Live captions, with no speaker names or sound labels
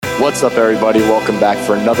What's up, everybody? Welcome back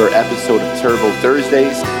for another episode of Turbo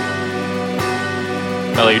Thursdays.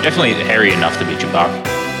 Oh, you're definitely hairy enough to be Chewbacca.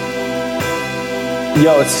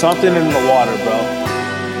 Yo, it's something in the water, bro.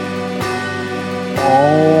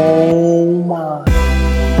 Oh my.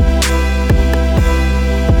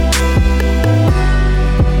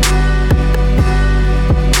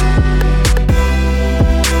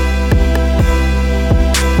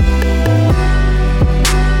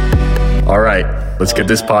 All right, let's get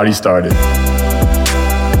this party started.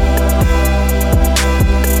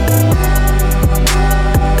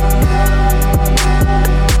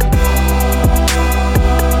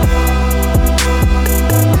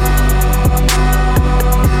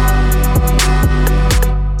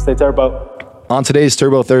 Stay turbo. On today's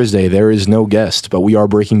Turbo Thursday, there is no guest, but we are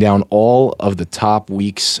breaking down all of the top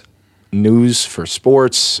week's news for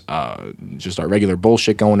sports, just our regular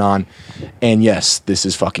bullshit going on. And yes, this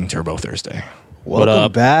is fucking Turbo Thursday.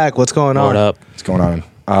 Welcome back. What's going on? What up? What's going on?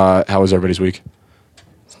 How was everybody's week?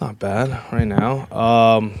 It's not bad right now.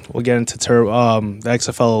 We'll get into the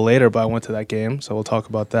XFL later, but I went to that game, so we'll talk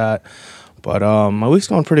about that. But my week's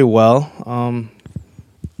going pretty well.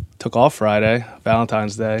 Took off Friday,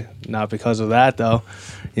 Valentine's Day. Not because of that, though.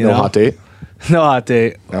 No hot date? No hot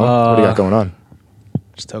date. No? What do you got going on?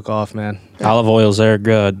 Just took off, man. Olive oil's there,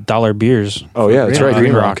 dollar beers. Oh, yeah, that's right.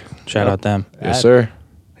 Green Rock. Shout out them. Yes, sir.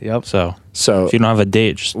 Yep. So So, if you don't have a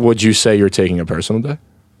date, just would you say you're taking a personal day?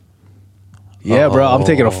 Yeah, bro. I'm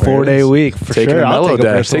taking a 4-day week for Taking sure. a mellow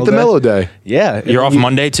day. Take the mellow day. Yeah. you're off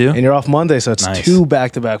Monday too. And you're off Monday, so it's Nice. 2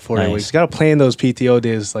 back-to-back 4-day Nice. weeks. You got to plan those PTO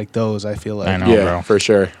days like those, I feel like. I know, Yeah, bro. for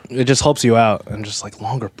sure. It just helps you out and just like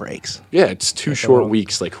longer breaks. Yeah, it's 2 short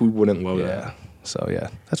weeks. Like, who wouldn't love that? Yeah. So, yeah.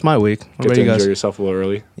 That's my week. What Get about to you guys? enjoy yourself a little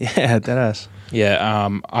early. Yeah, deadass. Yeah,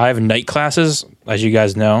 I have night classes, as you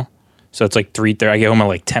guys know. So it's like 3:30. I get home at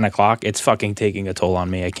like 10 o'clock. It's fucking taking a toll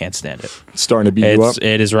on me. I can't stand it. It's starting to beat you up.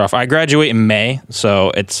 It is rough. I graduate in May,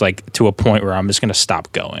 so it's like to a point where I'm just gonna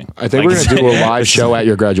stop going. I think Like, we're going to do a live show at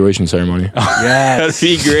your graduation ceremony. Yes. That'd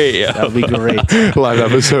be great. Yeah. That'd be great. Live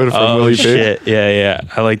episode from Oh Willie P. shit! Yeah.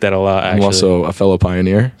 I like that a lot. I'm Actually, also a fellow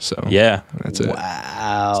pioneer, so yeah, that's it.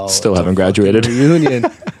 Wow. Still haven't graduated.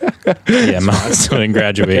 Reunion. yeah. I still didn't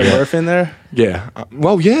graduate. Get yet. Murph in there? Yeah.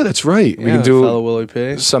 Well, yeah, that's right. We Yeah, can fellow do Willie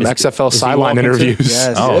P. some XFL is he sideline welcome to? interviews.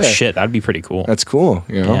 Yes. Oh Yeah. shit, that'd be pretty cool. That's cool.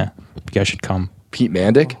 You know, Yeah, you guys should come. Pete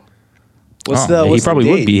Mandic. What's Oh, the he probably the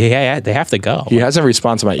would date? be. Yeah, they have to go. He hasn't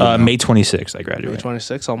responded to my email. May 26th, I May graduate.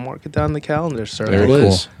 26th. I'll mark it down the calendar, sir. There it Very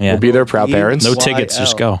is. cool. Yeah. We'll be there, proud You- parents. No YL. tickets,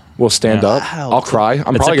 just go. We'll stand Yeah. up. Wow. I'll cry. I'm It's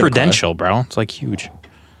probably a gonna cry. Prudential, bro. It's like huge.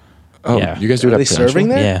 Oh, Yeah. you guys do it Are at they Prudential? serving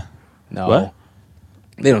there? Yeah. No. What?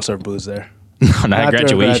 They don't serve booze there. No, not at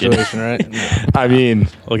during graduation. right? No. I mean,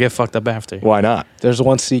 We'll get fucked up after. why not? There's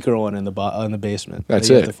one secret one in the basement. That's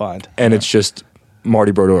that you it. have to find. And it's just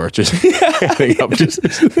Marty Brodeur. Just,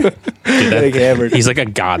 Getting hammered. He's like a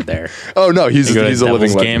god there. oh no, he's You go to a living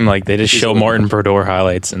Devils legend. game, like they just He's show a living Martin Brodeur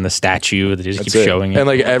highlights and the statue. They just That's keep it. showing it. And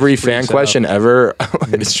like every fan Freaks question ever,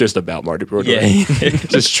 it's just about Marty Brodeur. yeah,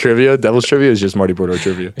 Just trivia. Devil's trivia is just Marty Brodeur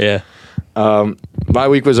trivia. yeah. My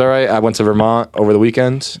week was all right. I went to Vermont over the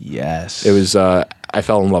weekend. Yes. It was. I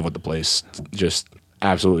fell in love with the place. Just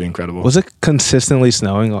absolutely incredible. Was it consistently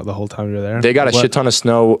snowing the whole time you were there? They got a shit ton of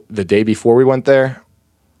snow the day before we went there.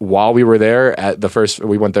 While we were there,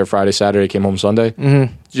 we went there Friday, Saturday, came home Sunday.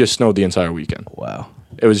 Mm-hmm. Just snowed the entire weekend. Wow.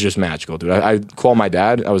 It was just magical, dude. I called my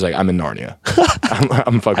dad. I was like, I'm in Narnia.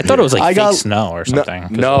 I'm fucking. I thought it was like I fake got- snow or something.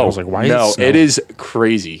 'cause No, I was like, why is it snow? it is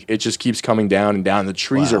crazy. It just keeps coming down and down. The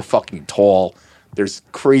trees are fucking tall. There's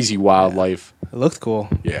crazy wildlife. It looked cool.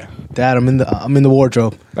 Yeah, Dad, I'm in the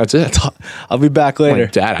wardrobe. that's it. I'll be back I'm later.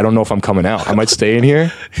 like, Dad, I don't know if I'm coming out. I might stay in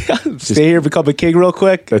here. Stay here, become a king real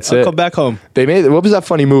quick. That's I'll it. come back home. They made what was that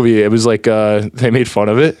funny movie? It was like they made fun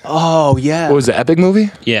of it. Oh yeah. What was the Epic movie?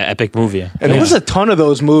 Yeah, epic movie. And There yeah. was a ton of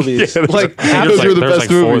those movies. Like half Those of were the There's best like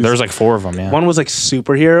four. movies. There's like 4 of them. Yeah. one was like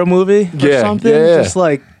superhero movie or Yeah, something. yeah. Just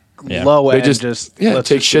like Yeah. low They end. just let's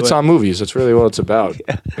take just do shits it. on movies. That's really what it's about.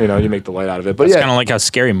 You know, you make the light out of it. But It's yeah, kind of like how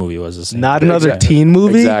Scary Movie was. The same. Not another exactly. teen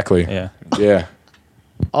movie. Exactly. Yeah. Yeah.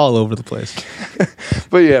 All over the place.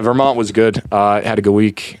 But yeah, Vermont was good. Had a good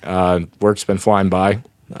week. Work's been flying by.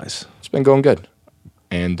 Nice. It's been going good.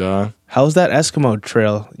 And How's that Eskimo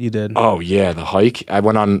trail you did? oh yeah, the hike. I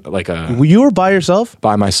went on like a You were by yourself?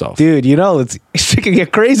 by myself. Dude, you know, it can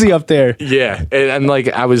get crazy up there. Yeah, and like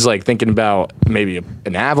I was like thinking about maybe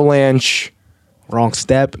an avalanche. Wrong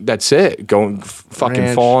step. That's it. Going fucking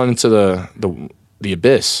Ranch. falling into the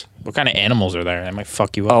abyss. What kind of animals are there? That might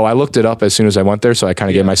fuck you up. Oh, I looked it up as soon as I went there, so I kind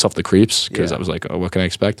of Yeah. gave myself the creeps because Yeah. I was like, oh, what can I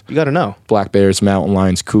expect? You got to know. Black bears, mountain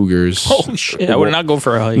lions, cougars. Holy shit! I would not go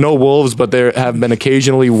for a hike. No wolves, but there have been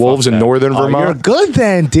occasionally wolves in that. northern Oh, you're Vermont. good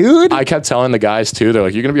then, dude. I kept telling the guys too. They're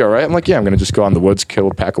like, "You're gonna be all right." I'm like, "Yeah, I'm gonna just go out in the woods, kill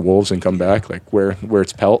a pack of wolves, and come back like where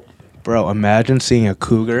it's pelt." Bro, imagine seeing a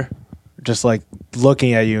cougar just like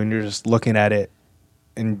looking at you and you're just looking at it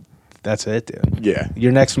and that's it, dude. Yeah.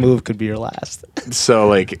 Your next move could be your last. So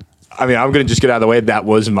like, I mean, I'm gonna just get out of the way. That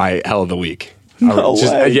was my hell of the week. No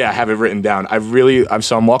way. Yeah, I have it written down.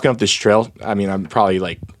 I'm walking up this trail. I mean, I'm probably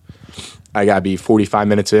like, I gotta be 45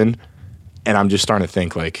 minutes in, and I'm just starting to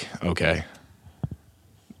think like, okay,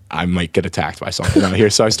 I might get attacked by something out here.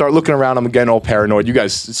 So I start looking around. I'm getting all paranoid. You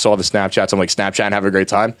guys saw the Snapchats. I'm like Snapchat and having a great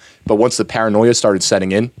time. But once the paranoia started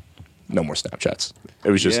setting in, no more Snapchats.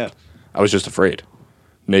 It was just, Yeah. I was just afraid,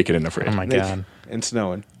 naked and afraid. Oh my god! And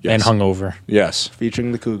snowing. Yes. And hungover. Yes.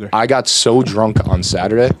 Featuring the cougar. I got so drunk on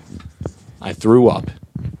Saturday, I threw up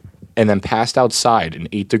and then passed outside in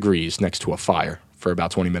 8 degrees next to a fire for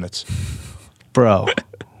about 20 minutes. Bro,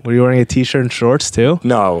 were you wearing a t-shirt and shorts too?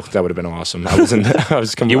 No, that would have been awesome. I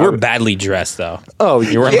was coming. You were badly dressed though. Oh,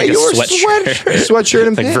 You were in like a you were sweatshirt. sweatshirt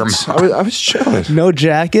and Like pants. Vermont. I was chilling. No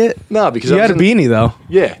jacket? No, because You I was had a beanie though.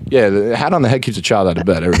 Yeah, the hat on the head keeps a child out of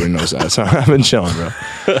bed. Everybody knows that. So I've been chilling, bro.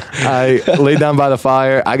 I laid down by the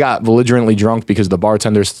fire. I got belligerently drunk because the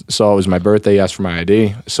bartender saw it was my birthday. He asked for my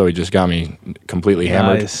ID, so he just got me completely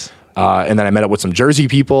hammered. Nice. And then I met up with some Jersey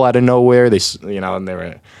people out of nowhere. And they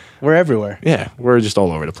were, We're everywhere. yeah, we're just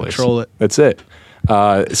all over the place. Control it. That's it.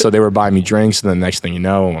 So they were buying me drinks, and then the next thing you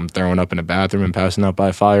know, I'm throwing up in a bathroom and passing out by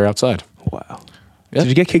a fire outside. Wow. Yeah. Did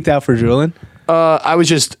you get kicked out for drooling? I was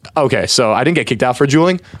just okay. So I didn't get kicked out for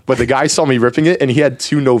juuling, but the guy saw me ripping it, and he had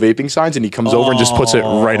 2 no vaping signs, and he comes over and just puts it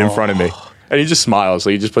right in front of me, and he just smiles. So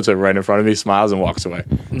he just puts it right in front of me, smiles, and walks away.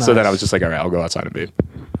 So then I was just like, all right, I'll go outside and vape.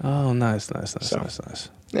 Oh, nice. So. Nice.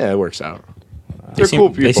 Yeah, it works out. They They're seem, cool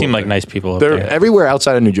people. They seem like nice people. Up They're there. everywhere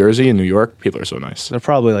outside of New Jersey and New York. People are so nice. They're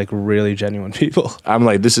probably like really genuine people. I'm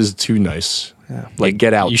like, this is too nice. Yeah. Like,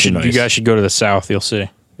 get out. You too should. nice. You guys should go to the South. You'll see.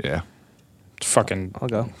 Yeah. It's fucking. I'll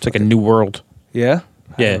go. It's like a new world. Yeah?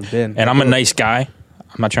 I Yeah, haven't been. and I'm a nice guy.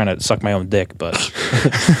 I'm not trying to suck my own dick, but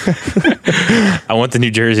I went to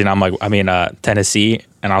New Jersey and Tennessee,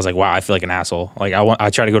 and I was like, wow, I feel like an asshole. Like I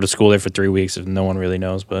tried to go to school there for 3 weeks, if no one really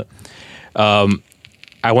knows, but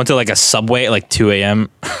I went to like a Subway at like 2 a.m.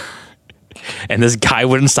 and this guy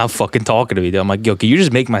wouldn't stop fucking talking to me. Dude. I'm like, yo, can you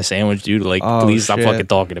just make my sandwich, dude? Like, Oh, please stop shit. fucking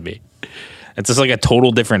talking to me. It's just like a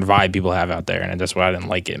total different vibe people have out there, and that's why I didn't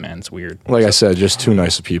like it, man. It's weird. Like I said, just too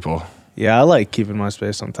nice of people. Yeah, I like keeping my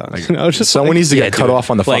space sometimes. Just Someone like, needs to Yeah, get cut dude.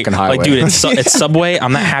 off on the Like- fucking highway. Like, dude, it's Subway.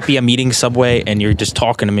 I'm not happy I'm eating Subway, and you're just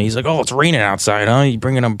talking to me. He's like, oh, it's raining outside, huh? You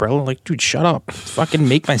bring an umbrella? Like, dude, shut up. Fucking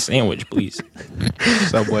make my sandwich, please.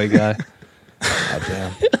 Subway guy. God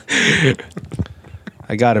damn.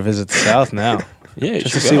 I gotta visit the South now. Yeah,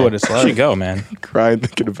 Just to see what it's like. Should go, man. Crying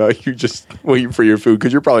thinking about you just waiting for your food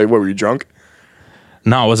because you're probably, what, were you drunk?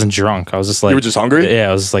 No, I wasn't drunk. I was just like, You were just hungry? Yeah,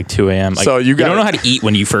 I was just like 2 a.m. Like, So you don't gotta- know how to eat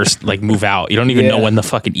when you first like move out. You don't even know Yeah. when to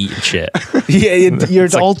fucking eat and shit. Yeah, you're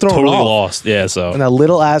It's like all thrown totally off. lost. Yeah, so In that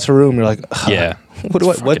little ass room, you're like, yeah,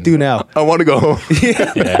 what do now? I want to go home.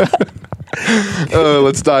 yeah.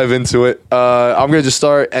 Let's dive into it. I'm going to just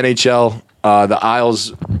start NHL. The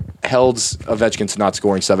Isles held Ovechkin to not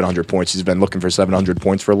scoring 700 points. He's been looking for 700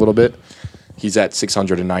 points for a little bit. He's at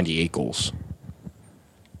 698 goals.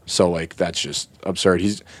 So, like, that's just absurd.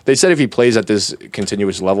 They said if he plays at this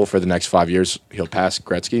continuous level for the next 5 years, he'll pass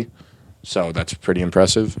Gretzky. So that's pretty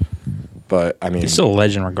impressive. But, I mean... He's still a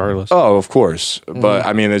legend regardless. Oh, of course. But,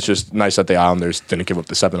 I mean, it's just nice that the Islanders didn't give up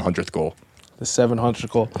the 700th goal. The 700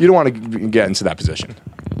 goal. You don't want to get into that position.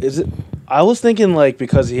 Is it? I was thinking like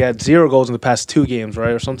because he had 0 goals in the past 2 games,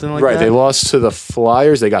 right, or something like Right, that. they lost to the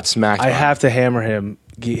Flyers. They got smacked. I by have to hammer him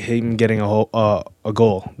getting a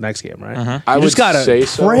goal next game, right? I You would just gotta say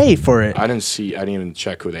so. pray for it. I didn't even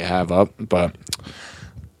check who they have up, but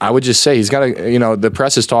I would just say he's got to. The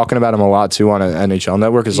press is talking about him a lot too on an NHL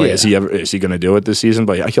network. It's like, Yeah. is he going to do it this season?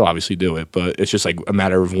 But he'll obviously do it. But it's just like a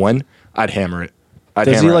matter of when. I'd hammer it.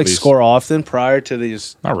 Does he like score often prior to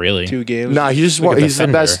these Not really. 2 games? Nah, he's Like a he's the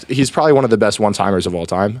defender. best. He's probably one of the best one-timers of all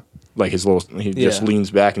time. Like he just Yeah. leans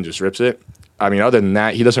back and just rips it. I mean, other than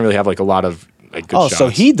that, he doesn't really have like a lot of like good shots. so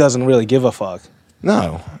he doesn't really give a fuck.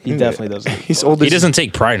 No, He definitely doesn't. He's old. He doesn't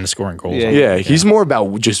take pride in scoring goals. Yeah, Yeah, he's more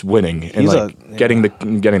about just winning and He's like getting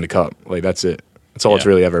the cup. Like that's it. That's all it's Yeah.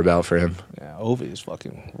 really ever about for him. Yeah, Ovi is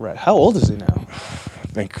fucking right. How old is he now?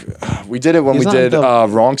 I think we did it when He's we not did the-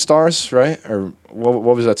 Wrong Stars, right? Or what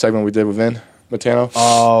was that segment we did with Vin? Matano?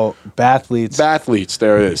 Oh, Bathleets. Bathleets,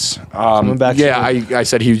 there it is. back Yeah, to I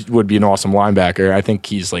said he would be an awesome linebacker. I think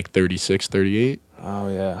he's like 36, 38 Oh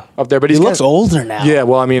yeah. up there, but He he's looks older now. Yeah,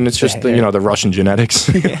 well, I mean, it's just hair. the Russian genetics.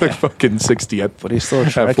 Like fucking 60 at But he's still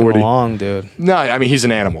at trekking 40. along, dude. No, I mean he's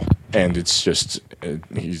an animal, and it's just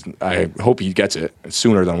I hope he gets it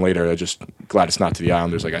sooner than later. I'm just glad it's not to the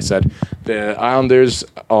Islanders. Like I said, the Islanders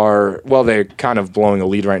they're kind of blowing a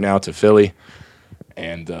lead right now to Philly,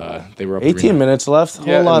 and they were up 18 minutes left. A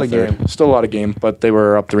whole lot of game. Still a lot of game, but they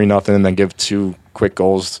were up 3-0, and then give 2 quick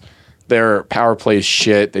goals. Their power play is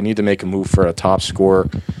shit. They need to make a move for a top scorer.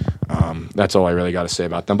 That's all I really got to say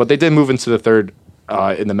about them. But they did move into the third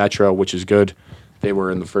in the Metro, which is good. They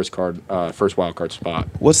were in the first wild card spot.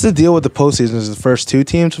 What's the deal with the postseason? Is it the first 2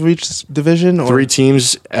 teams to reach this division? Or? 3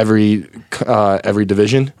 teams every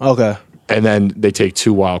division, Okay. and then they take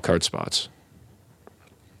 2 wild card spots.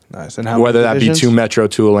 Nice. And how Whether many that be divisions? 2 Metro,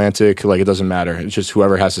 2 Atlantic, like it doesn't matter. It's just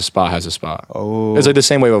whoever has a spot has a spot. Oh. It's like the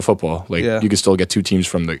same way with football. Like Yeah. you can still get 2 teams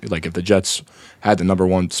from like if the Jets had the number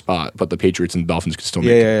 1 spot, but the Patriots and Dolphins could still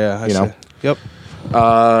make it. Yeah. I you know. see.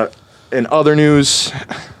 Yep. In other news,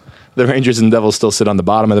 the Rangers and Devils still sit on the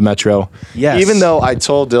bottom of the Metro. Yes. Even though I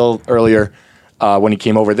told Dill earlier when he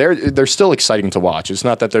came over, they're still exciting to watch. It's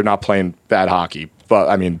not that they're not playing bad hockey, but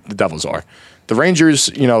I mean the Devils are. The Rangers,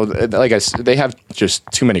 like I said, they have just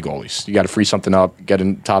too many goalies. You got to free something up, get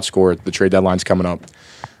a top score. The trade deadline's coming up.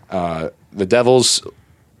 The Devils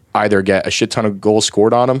either get a shit ton of goals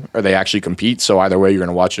scored on them, or they actually compete. So either way, you're going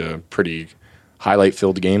to watch a pretty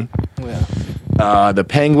highlight-filled game. Yeah. The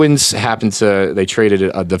Penguins they traded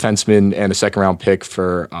a defenseman and a second-round pick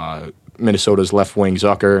for Minnesota's left wing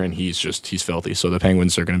Zucker, and he's filthy. So the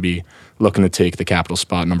Penguins are going to be looking to take the capital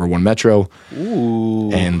spot, number 1 Metro.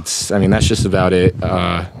 Ooh. And I mean that's just about it.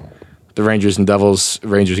 The Rangers and Devils.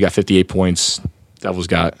 Rangers got 58 points. Devils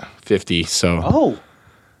got 50. So Oh.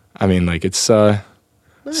 I mean, like it's starting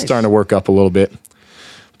to work up a little bit,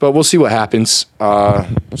 but we'll see what happens.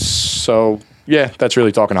 So yeah, that's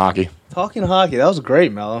really talking hockey. Talking hockey, that was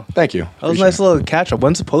great, Mello. Thank you. That was a nice little catch up.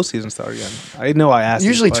 When's the postseason start again? I know I asked.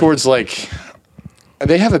 Usually these towards questions.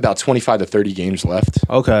 they have about 25 to 30 games left,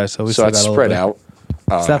 Okay, so we so still it's got a little spread bit. out.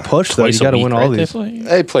 It's that push though. You Twice a got to week, win all right?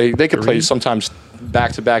 these. They could play sometimes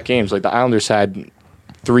back-to-back games. Like the Islanders had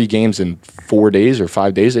 3 games in 4 days or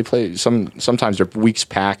 5 days. They play sometimes their weeks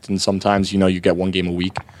packed, and sometimes you get 1 game a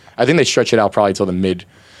week. I think they stretch it out probably till the mid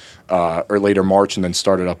or later March, and then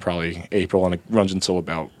start it up probably April, and it runs until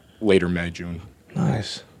about later May, June.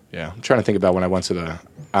 Nice. Yeah, I'm trying to think about when I went to the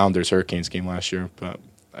Islanders Hurricanes game last year, but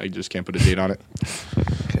I just can't put a date on it.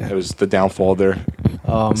 It was the downfall of their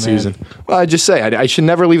season. Well, I just say I should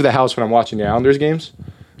never leave the house when I'm watching the Islanders games,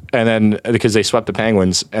 and then because they swept the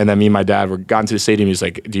Penguins, and then me and my dad were got into the stadium. He's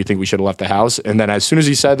like, "Do you think we should have left the house?" And then as soon as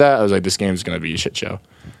he said that, I was like, "This game is going to be a shit show."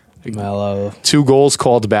 Mellow. 2 goals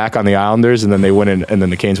called back on the Islanders, and then they win in, and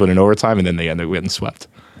then the Canes win in overtime, and then they ended up getting swept.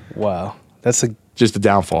 Wow. That's a Just a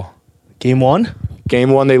downfall. game 1?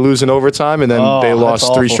 Game 1, they lose in overtime, and then Oh, they that's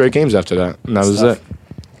lost 3 awful. straight games after that, and that was tough.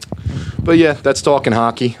 it. But yeah, that's talking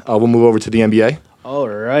hockey. We'll move over to the NBA. All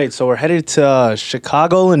right. So we're headed to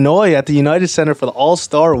Chicago, Illinois at the United Center for the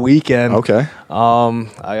All-Star Weekend. Okay.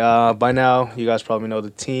 By now, you guys probably know the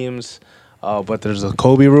teams, but there's the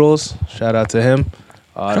Kobe rules. Shout out to him.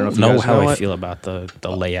 I don't don't if know you guys how I it. feel about the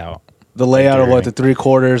layout. The layout of what, During- the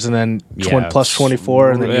 3/4 and then plus it's-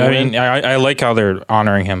 24. And then you I win? mean, I like how they're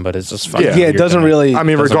honoring him, but it's just fucking. Yeah, yeah, it doesn't really. I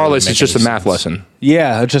mean, Doesn't regardless, really it's make just a any math sense. lesson.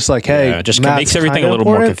 Yeah, it's just like, hey, Yeah, it just math's makes everything kinda a little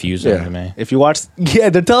more important. confusing Yeah. to me. If you watch, yeah,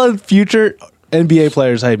 they're telling future NBA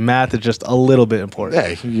players, hey, math is just a little bit important.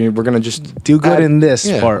 Hey, we're gonna just Do good add- in this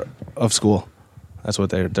yeah. part of school. That's what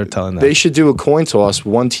they're telling them. They should do a coin toss.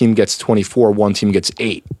 One team gets 24, one team gets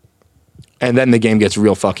 8, and then the game gets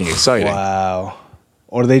real fucking exciting. Wow.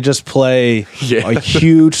 Or they just play Yeah. a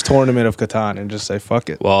huge tournament of Catan and just say, fuck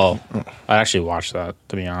it. Well, I actually watched that,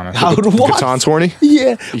 to be honest. I would watch. Catan tourney?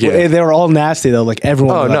 Yeah. Yeah. Well, they were all nasty, though. Like,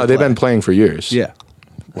 everyone. Oh would no, let they've play. been playing for years. Yeah.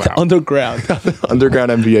 Wow. Underground.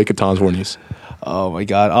 Underground NBA Catan tourneys. Oh, my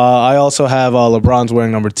God. I also have LeBron's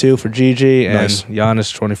wearing number 2 for Gigi and Nice.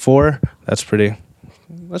 Giannis 24. That's pretty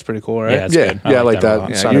cool, right? Yeah, it's Yeah, good. yeah, I like a that. lot.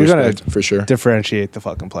 Yeah, Sign you're of gonna respect, for sure. Differentiate the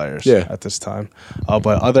fucking players Yeah. at this time. But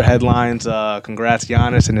other headlines, congrats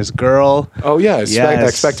Giannis and his girl. Oh yeah, Yes.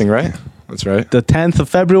 expecting, right? That's right. The 10th of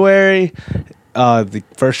February, the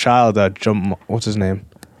first child, what's his name?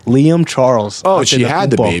 Liam Charles. Oh, That's she in the had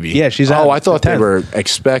the football. baby. Yeah, she's Oh, had I thought the they 10th. were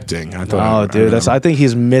expecting. I thought. Oh, dude, I think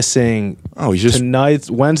he's missing Oh, he's just. tonight's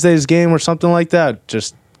Wednesday's game or something like that.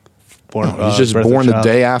 Just born. He's just birth of born the child.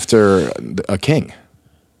 day after a king.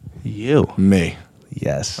 You. Me.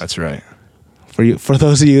 Yes. That's right. For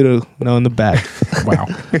those of you who know in the back. Wow.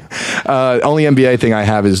 Only NBA thing I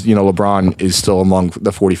have is, LeBron is still among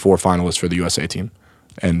the 44 finalists for the USA team.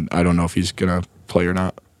 And I don't know if he's going to play or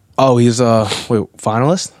not. Oh, he's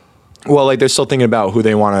finalist? Well, they're still thinking about who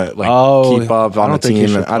they want to keep up on the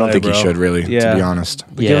team. I don't think he should really, to be honest.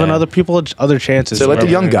 Giving other people other chances. So let the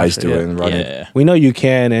young guys do it and run it. We know you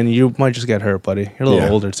can, and you might just get hurt, buddy. You're a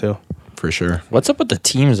little older too. For sure. What's up with the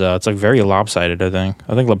teams though? It's very lopsided. I think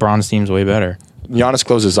LeBron's team's way better. Giannis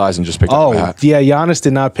closed his eyes and just picked up a hat. Yeah, Giannis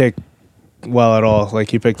did not pick well at all.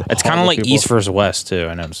 He picked. It's kind of like East versus West too.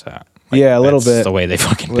 I noticed that. A little bit. The way they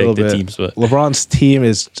fucking pick the teams, but LeBron's team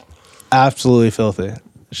is absolutely filthy.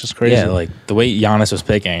 It's just crazy. Yeah, the way Giannis was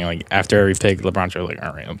picking, after every pick, LeBron's all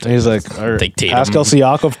right, he's like, all right, take Tatum. Pascal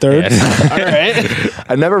Siakam third. Yeah. All right.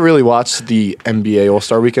 I never really watched the NBA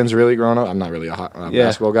All-Star weekends really growing up. I'm not really a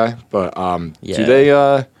basketball guy, but do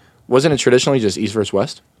they? Wasn't it traditionally just East versus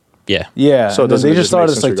West? Yeah. Yeah. So they just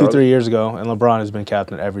started this 2-3 years ago, and LeBron has been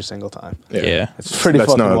captain every single time. Yeah. It's pretty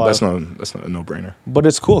fucking wild. That's not a no-brainer. But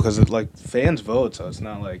it's cool because fans vote, so it's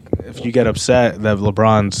not like if you get upset that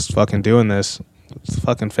LeBron's fucking doing this, it's the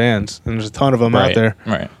fucking fans, and there's a ton of them out there.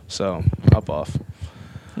 Right. So up off.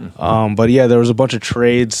 But yeah, there was a bunch of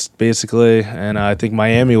trades basically, and I think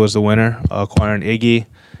Miami was the winner, acquiring Iggy.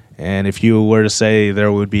 And if you were to say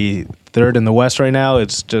there would be third in the West right now,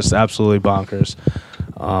 it's just absolutely bonkers.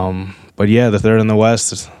 But yeah, the third in the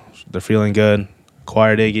West, they're feeling good.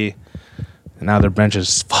 Acquired Iggy, and now their bench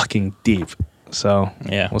is fucking deep. So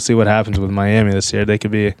we'll see what happens with Miami this year. They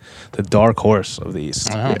could be the dark horse of the East.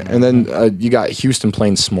 Yeah. And then you got Houston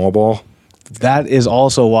playing small ball. That is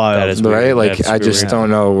also wild. That is right? weird. I just don't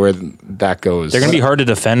know where that goes. They're going to be hard to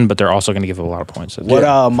defend, but they're also going to give up a lot of points.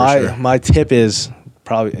 What my tip is,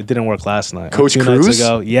 probably it didn't work last night. Coach 2 Cruz? nights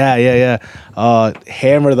ago. Yeah.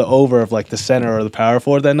 Hammer the over of the center or the power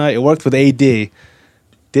forward that night. It worked with AD.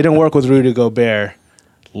 Didn't work with Rudy Gobert.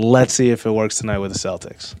 Let's see if it works tonight with the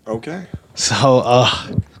Celtics. Okay. So,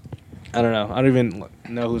 I don't know. I don't even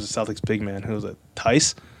know who's the Celtics big man. Who's it?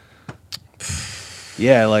 Tice?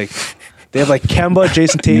 Yeah, they have Kemba,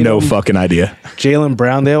 Jason Tatum. No fucking idea. Jaylen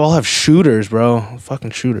Brown. They all have shooters, bro.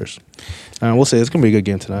 Fucking shooters. We'll see. It's going to be a good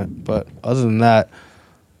game tonight. But other than that,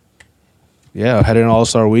 heading into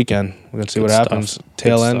All-Star weekend. We're going to see what happens.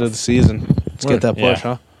 Tail end of the season. Let's get that push,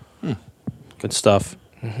 huh? Good stuff.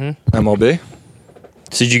 MLB?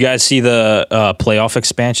 So did you guys see the playoff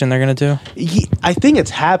expansion they're going to do? I think it's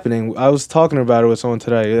happening. I was talking about it with someone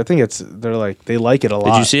today. I think they like it a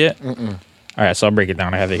lot. Did you see it? Mm-mm. All right, so I'll break it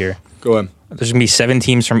down. I have it here. Go ahead. There's going to be 7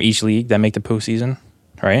 teams from each league that make the postseason,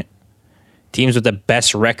 right? Teams with the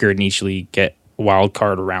best record in each league get wild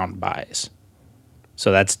card round buys.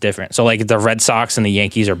 So that's different. So the Red Sox and the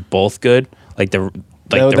Yankees are both good. The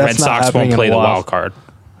Red Sox won't play the wild card.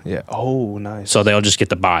 Yeah. Oh, nice. So they'll just get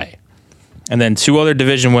the bye. And then 2 other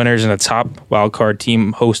division winners and a top wild card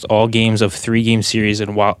team host all games of 3-game series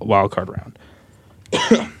in wild card round.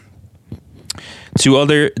 2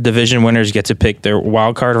 other division winners get to pick their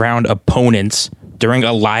wild card round opponents during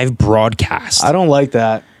a live broadcast. I don't like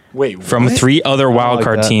that. Wait, From what? 3 other wild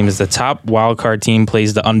card that. teams, the top wild card team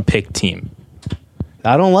plays the unpicked team.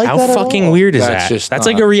 I don't like How that. fucking weird is That's that? just That's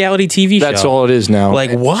not- like a reality TV show. That's all it is now.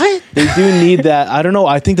 What? They do need that. I don't know.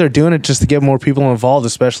 I think they're doing it just to get more people involved,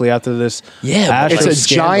 especially after this. Yeah, but It's a Astros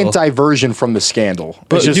giant scandal. diversion from the scandal.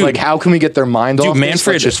 But, It's just dude- how can we get their mind off this?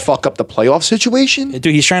 Manfred- Let's just fuck up the playoff situation?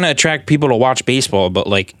 Dude, he's trying to attract people to watch baseball, but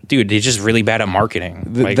dude, they're just really bad at marketing.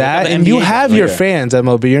 That and you have your fans,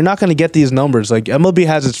 MLB. You're not going to get these numbers. MLB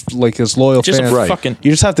has its loyal Just fans. Right. fucking. You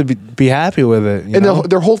just have to be happy with it. You And know?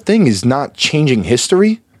 their whole thing is not changing history.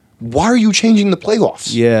 Why are you changing the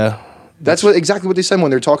playoffs? Yeah. That's exactly what they said when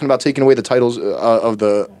they're talking about taking away the titles of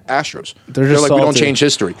the Astros. They're just like, we don't salty. change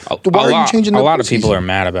history. Why are you changing the A lot of people season? are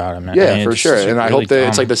mad about it, man. Yeah, I mean, for it's sure. just And I really hope that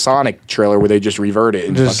it's dumb. like the Sonic trailer where they just revert it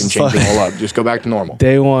and Just fucking change it all up. Just go back to normal.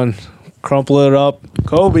 Day one, crumple it up.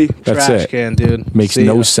 Kobe. That's trash it. can, dude. Makes See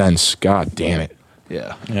no ya. sense. God damn it.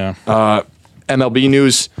 Yeah. Yeah. MLB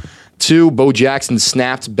news. 2, Bo Jackson's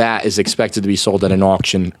snapped bat is expected to be sold at an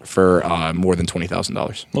auction for more than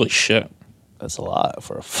 $20,000. Holy shit. That's a lot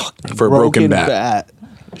for a fucking For a broken bat.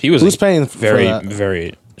 He was Who's paying for very, that?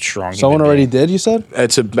 very strong. Someone human already being. did, you said?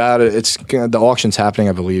 It's the auction's happening,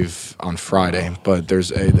 I believe, on Friday, but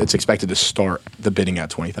it's expected to start the bidding at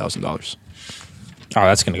 $20,000. Oh,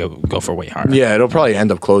 that's gonna go for way higher. Yeah, it'll probably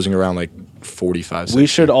end up closing around 45. We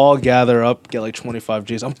should all gather up, get 25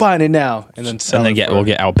 G's. I'm buying it now, and then sell And then it. we'll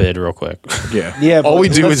get outbid real quick. Yeah. Yeah, but all we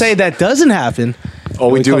do let's is say that doesn't happen. all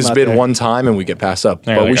we we do come is out bid there. one time and we get passed up.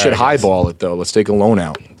 Yeah, but we like, should all right, highball it though. Let's take a loan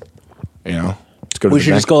out. You know. go to We the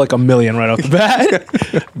should bank. just go like $1 million right off the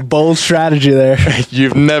bat. Bold strategy there.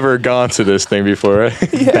 You've never gone to this thing before,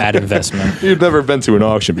 right? Bad investment. You've never been to an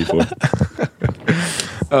auction before.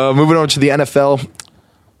 Moving on to the NFL.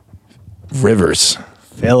 Rivers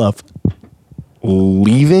Philip.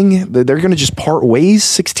 leaving. They're going to just part ways.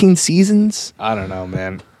 16 seasons. I don't know,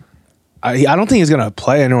 man. I don't think he's gonna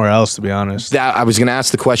play anywhere else, to be honest. That I was going to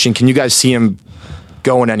ask the question. Can you guys see him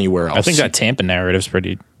going anywhere else? I think that Tampa narrative's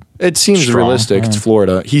pretty. it seems strong, realistic. yeah. It's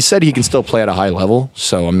Florida. He said he can still play at a high level,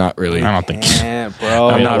 so I'm not really. I don't think. Yeah, bro.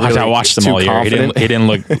 I'm not really I watched him too all year. confident. He didn't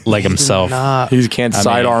look like himself. Nah, He can't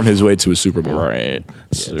sidearm his way to a Super Bowl. Right.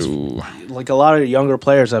 So, like a lot of younger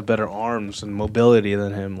players have better arms and mobility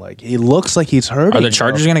than him. Like he looks like he's hurting. are the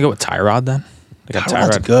Chargers going to go with Tyrod then? They got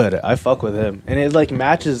Tyrod's good. I fuck with him, and it like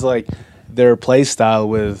matches like their play style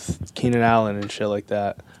with Keenan Allen and shit like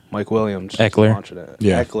that. Mike Williams, Eckler. launching it.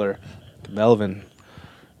 Yeah. Eckler, Melvin.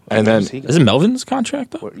 And Where's then he Is it Melvin's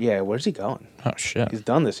contract though? where's he going? Oh shit! He's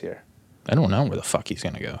done this year. I don't know where the fuck he's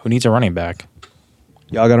going to go. Who needs a running back?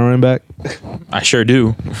 Y'all got a running back? I sure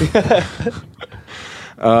do.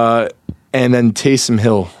 And then Taysom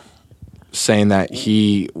Hill saying that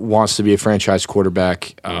he wants to be a franchise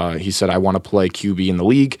quarterback. He said, I want to play QB in the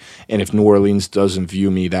league. And if New Orleans doesn't view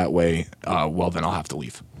me that way, well, then I'll have to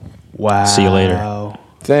leave. Wow. See you later.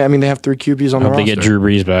 They have 3 QBs on the Hope they roster. get Drew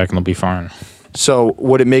Brees back and they'll be fine. So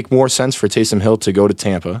would it make more sense for Taysom Hill to go to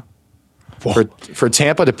Tampa? For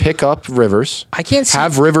Tampa to pick up Rivers, I can't see.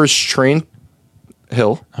 have Rivers train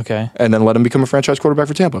Hill, Okay. and then let him become a franchise quarterback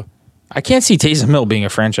for Tampa? I can't see Taysom Hill being a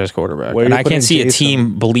franchise quarterback. Where And you I putting can't see a Taysom?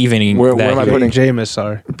 team believing Where that. am I he- putting- Jameis,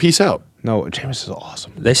 sorry. Peace out. No, Jameis is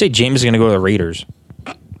awesome. They say James is going to go to the Raiders.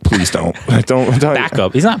 Please don't. don't.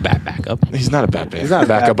 Backup. He's not bad backup. He's not a bad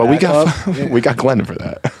backup, but we got we got Glennon for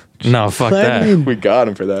that. No, fuck that. Glennon. We got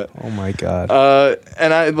him for that. Oh my god.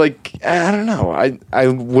 And I don't know. I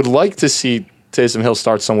would like to see Taysom Hill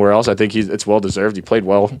start somewhere else. I think it's well deserved. He played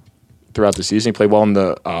well throughout the season. He played well in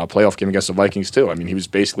the playoff game against the Vikings too. I mean, he was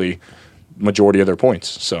basically majority of their points.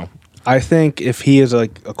 So I think if he is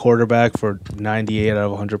like a quarterback for 98 out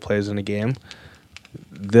of 100 plays in a game,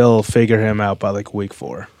 they'll figure him out by like week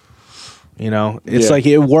 4. You know, it's Yeah. like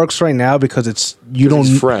it works right now because it's you 'Cause don't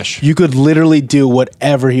he's fresh. You could literally do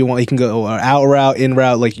whatever he wants. He can go out route, in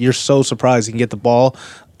route. Like you're so surprised he can get the ball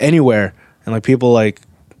anywhere, and like people like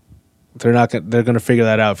they're gonna figure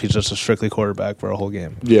that out if he's just a strictly quarterback for a whole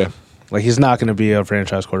game. yeah, Like he's not gonna be a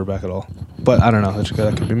franchise quarterback at all. But I don't know.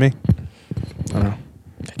 That could be me. I don't know.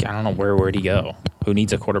 I don't know where'd he go. Who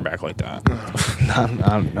needs a quarterback like that?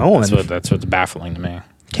 No one. That's what's baffling to me.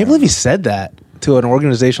 Can't believe he said that to an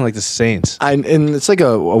organization like the Saints. and it's like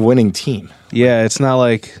a winning team. Yeah, it's not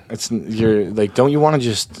like You're like, don't you want to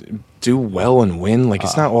just do well and win? Like,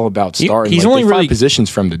 it's not all about starting. he's Like, only they find really- positions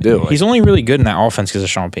for him to do. Like, He's only really good in that offense because of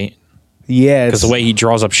Sean Payton. yeah, Because it's the way he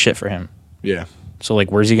draws up shit for him. yeah. So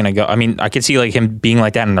like, where's he gonna go? I mean, I could see like him being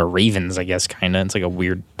like that in the Ravens. I guess kind of. It's like a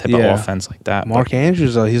weird type Yeah. of offense like that. Mark But,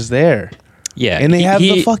 Andrews though. He's there, yeah, and they have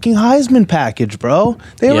the fucking Heisman package, bro.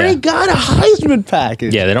 They already got a Heisman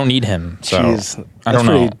package. Yeah, they don't need him. So Jeez, I that's don't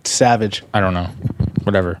know. pretty savage. I don't know.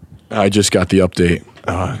 Whatever. I just got the update.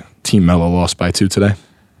 Team Mello lost by 2 today.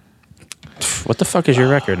 What the fuck is your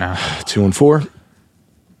record now? 2-4.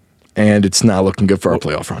 And it's not looking good for our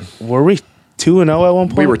playoff run. Were we 2-0 at one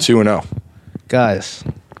point? We were 2-0. guys.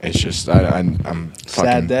 It's just I'm Sad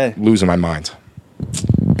fucking day. losing my mind.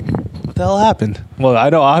 What the hell happened? Well, I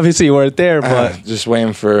know obviously you weren't there, but Just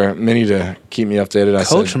waiting for Minnie to keep me updated. I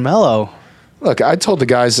Coach said, Mello, look, I told the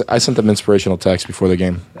guys, I sent them inspirational text before the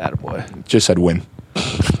game. attaboy. Just said win.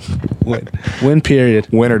 Win period.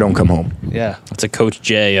 Win or don't come home. Yeah. It's a Coach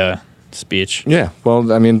J speech. Yeah,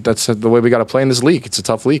 well, I mean, that's the way we got to play in this league. It's a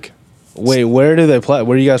tough league. Wait, where do they play?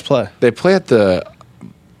 Where do you guys play? They play at the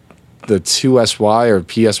 2SY or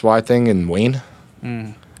PSY thing in Wayne.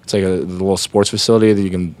 It's like the little sports facility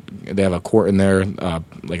that they have a court in there,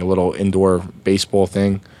 like a little indoor baseball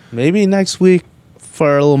thing. Maybe next week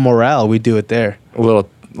for a little morale, we do it there. A little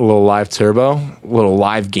live turbo, a little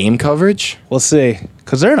live game coverage. We'll see.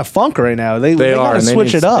 Because they're in a funk right now. They gotta and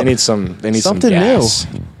switch it up. They need some. They need Something some new. gas.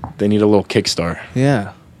 They need a little kickstart.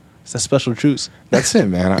 Yeah. It's that special juice. That's it,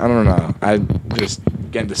 man. I don't know. I just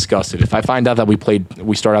getting disgusted. If I find out that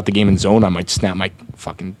we start out the game in zone, I might snap my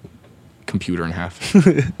fucking computer in half.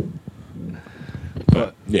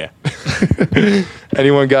 But yeah.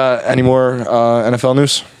 Anyone got any more NFL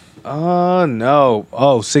news? No.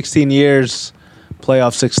 Oh, 16 years,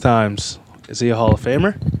 playoff 6 times. Is he a Hall of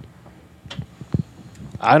Famer?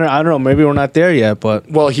 I don't know. Maybe we're not there yet, but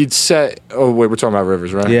Well, he'd set. Oh wait, we're talking about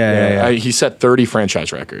Rivers, right? Yeah. He set 30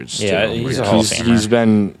 franchise records. Yeah, too. he's a Hall of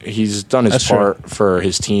Famer. He's done his That's true. part for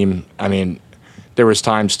his team. I mean, there was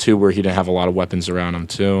times too where he didn't have a lot of weapons around him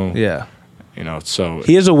too. yeah. You know, so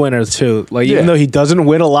He is a winner too. Like Yeah. even though he doesn't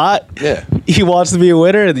win a lot, yeah. he wants to be a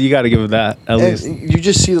winner. You got to give him that at least. And you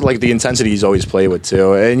just see like the intensity he's always played with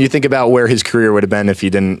too, and you think about where his career would have been if he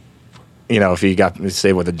didn't, if he got to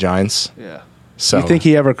stay with the Giants. Yeah. So You think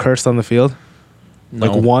he ever cursed on the field? No.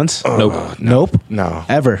 Like once? Nope. Nope. no,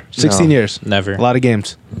 Ever. 16 No. years. Never. A lot of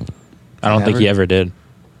games. I don't think Never? he ever did.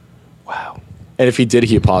 Wow. and if he did,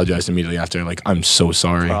 he apologized immediately after. Like, I'm so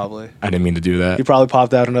sorry. Probably. I didn't mean to do that. He probably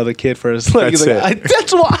popped out another kid for his like, That's he's like, it.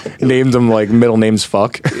 that's why. Named him like middle names.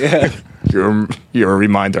 Fuck. Yeah. You're a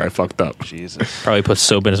reminder I fucked up. Jesus. Probably put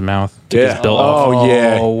soap in his mouth. Took Yeah. his belt off. Oh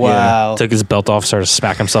yeah. Oh wow. Took his belt off, started to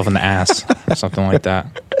smack himself in the ass. Something like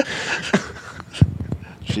that.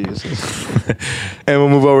 Jesus. And we'll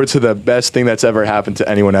move over to the best thing that's ever happened to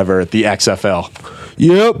anyone ever, the XFL.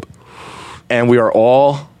 Yep. And we are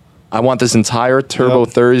all. I want this entire Turbo Yep.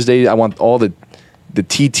 Thursday. I want all the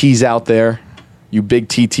TTs out there. You big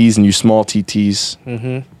TTs and you small TTs.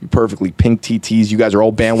 You perfectly pink TTs. You guys are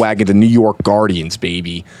all bandwagon to New York Guardians,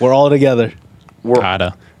 baby. We're all together. We're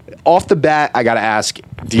Gotta. off the bat. I gotta ask: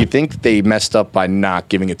 do you think they messed up by not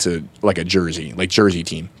giving it to like a jersey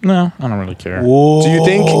team? No, I don't really care. Whoa. Do you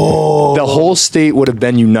think the whole state would have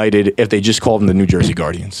been united if they just called them the New Jersey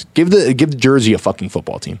Guardians? Give the Jersey a fucking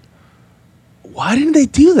football team. Why didn't they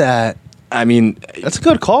do that? I mean, That's a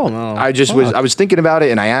good call, man. I was thinking about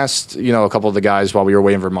it, and I asked a couple of the guys while we were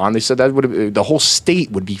away in Vermont. They said that the whole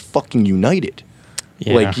state would be fucking united.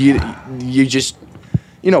 Yeah. Like you just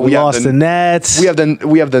we we have lost the Nets. we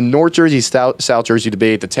have the North Jersey South Jersey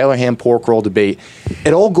debate, the Taylor Ham pork roll debate.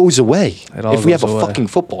 It all goes away It all if we have goes a away. fucking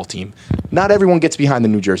football team. Not everyone gets behind the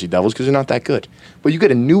New Jersey Devils because they're not that good. But you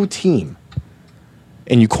get a new team,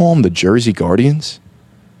 and you call them the Jersey Guardians.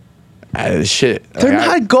 Shit, They're Like,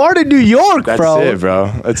 not guarding New York, That's bro. it,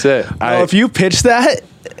 bro. That's it. If you pitched that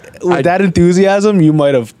with I- that enthusiasm, you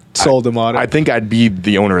might have sold him on it. I think I'd be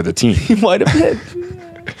the owner of the team. you might have been.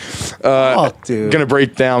 Fuck, dude. Gonna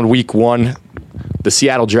break down week 1. The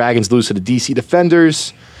Seattle Dragons lose to the DC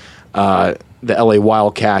Defenders. The LA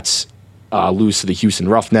Wildcats lose to the Houston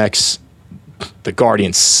Roughnecks. The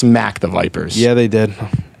Guardians smack the Vipers. Yeah, they did.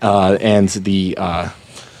 And the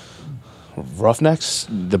Roughnecks?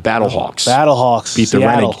 Battlehawks. Battlehawks. Beat the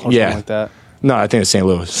Seattle, Renegades. or Yeah. something like that. No, I think it's St.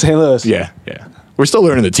 Louis. St. Louis. Yeah. We're still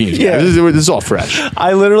learning the teams. Yeah. Yeah. This is all fresh.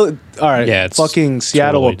 I literally, all right. Yeah, it's fucking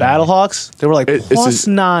Seattle totally with Battlehawks. They were like It's plus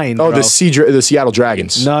 9. Oh, bro. the Seattle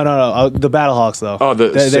Dragons. No. The Battlehawks though. Oh,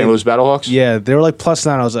 the St. Louis Battlehawks? Yeah, they were like plus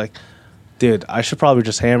 9. I was like, dude, I should probably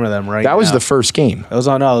just hammer them right That was now. the first game. It was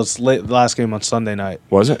on. No, it was late, the last game on Sunday night.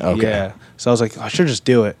 Was it? Okay. Yeah. So I was like, I should just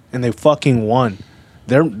do it, and they fucking won.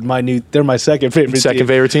 They're my second favorite. Second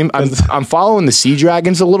favorite team. I'm following the Sea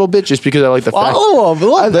Dragons a little bit just because I like the fact. Follow 'em a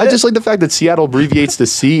little I bit. just like the fact that Seattle abbreviates the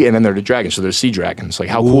C and then they're the Dragons, so they're Sea Dragons. Like,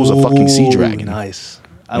 how cool is a fucking Sea Ooh, Dragon? Nice.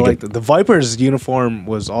 I Like like the Vipers uniform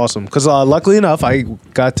was awesome because luckily enough I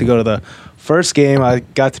got to go to the first game. I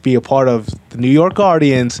got to be a part of the New York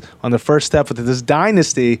Guardians on the first step of this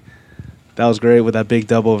dynasty. That was great with that big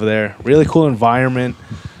dub over there. Really cool environment,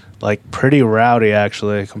 like pretty rowdy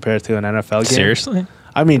actually compared to an NFL game. Seriously?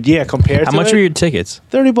 I mean, yeah, compared How to much it, were your tickets?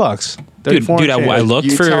 $30. Dude, I looked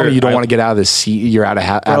You for. tell me you don't I- want to get out of the seat. You're out of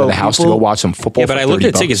the house to people- go watch some football. Yeah, but for I looked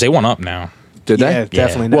at $30. tickets. They went up now. Did Yeah, they?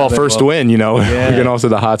 definitely. Well, not. first Well, win, Yeah. we're getting off to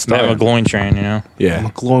the hot They have a start. glowing train, you know. Yeah.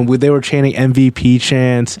 Glowing. They were chanting MVP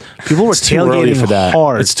chants. People were It's too early tailgating for that.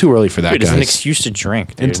 hard. It's too early for that, Dude, it's an guys. excuse to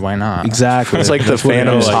drink, dude. Why not? Exactly. It's like the That's what it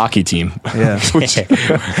Phantoms is. hockey team. Yeah.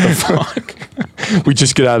 We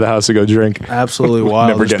just get out of the house to go drink. Absolutely wild.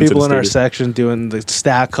 Never There's get into people the in our stadium. section doing the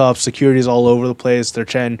stack up. Security's all over the place. They're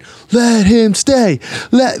chanting, "Let him stay."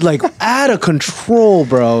 Like out of control,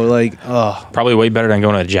 bro. Like, oh Probably way better than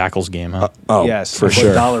going to a Jackals game, huh? Oh, yes, for like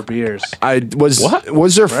sure. $1 beers.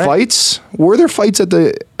 Was there Right. fights? Were there fights at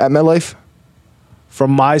MetLife?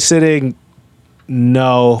 From my sitting,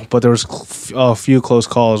 no, but there was a few close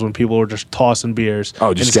calls when people were just tossing beers. Oh,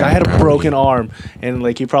 and just this guy had getting a rowdy. broken arm, and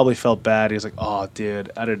like he probably felt bad. He was like, "Oh, dude,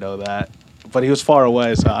 I didn't know that." But he was far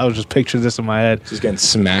away, so I was just picturing this in my head. Just getting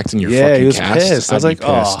smacked in your Yeah, fucking he was cast? pissed. I was I'd be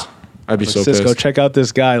like, pissed. I'd be Like, so Cisco, pissed. check out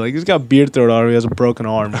this guy. Like he's got beard thrown on him. He has a broken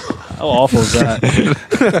arm. How awful is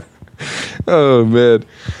that? Oh man.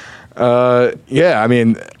 Yeah, I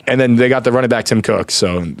mean, and then they got the running back Tim Cook.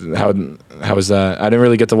 So how was that? I didn't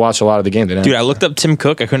really get to watch a lot of the game. Did I? Dude, I looked up Tim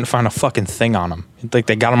Cook. I couldn't find a fucking thing on him. Like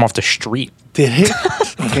they got him off the street. Did he?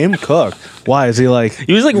 Tim Cook. Why is he like?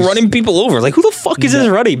 He was like running people over. Like who the fuck is this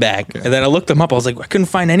running back? And then I looked him up. I was like, I couldn't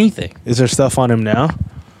find anything. Is there stuff on him now?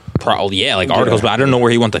 Probably yeah, like articles, but I don't know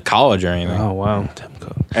where he went to college or anything. Oh wow, Tim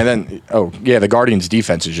Cook. And then the Guardians'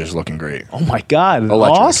 defense is just looking great. Oh my God,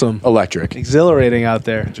 Electric. awesome, Electric. exhilarating out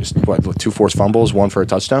there. Just what 2 forced fumbles, 1 for a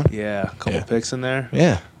touchdown. Yeah, a couple picks in there.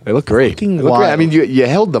 Yeah, they look great. Fucking They look great. I wild. mean, you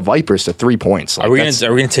held the Vipers to 3 points. Like, Are we that's-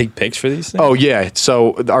 gonna take pics for these things? Oh yeah.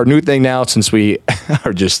 So our new thing now, since we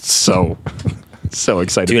are just so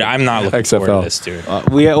excited. Dude, I'm not looking forward XFL. to this, dude.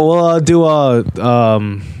 We'll do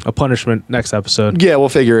a punishment next episode. Yeah, we'll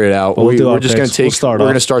figure it out. We'll do our We're just gonna picks. We'll take. start we're off.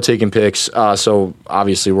 gonna start taking picks. So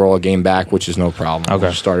obviously we're all a game back, which is no problem. Okay.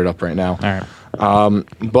 We'll start it up right now. All right.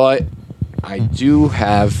 But I do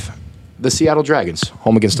have the Seattle Dragons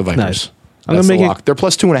home against the Vipers. Nice. I'm That's gonna the make it- lock. They're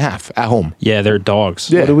plus 2.5 at home. Yeah, they're dogs.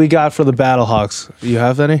 Yeah. What do we got for the Battlehawks? You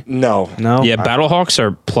have any? No. No. Yeah, Battlehawks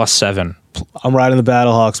are plus 7. I'm riding the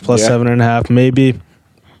Battlehawks plus Yeah. 7.5. Maybe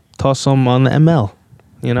toss some on the ML.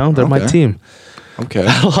 You know, they're my Okay. team. Okay.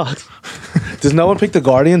 Does no one pick the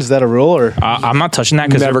Guardians? Is that a rule or? I'm not touching that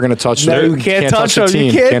because Never gonna touch. No, their- you can't touch the them.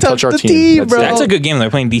 You team. can't touch our the team, That's bro. it. That's a good game. They're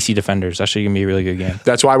playing DC Defenders. That's actually gonna be a really good game.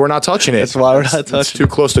 That's why we're not touching it. That's why we're not It's touching too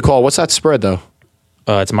close to call. What's that spread though?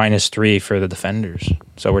 It's -3 for the Defenders.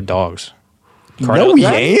 So we're dogs. No, we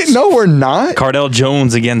ain't. No, we're not. Cardell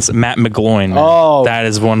Jones against Matt McGloin. Man. Oh. That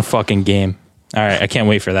is one fucking game. All right, I can't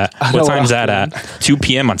wait for that. know What time's what that at? 2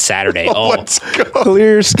 p.m. on Saturday. Oh, Let's go.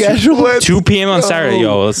 Clear your schedule. 2 p.m. on Saturday.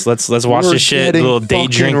 Yo, let's watch We're this shit. A getting little day fucking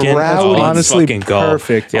drinking. rowdy. Oh, let's Honestly, fucking go.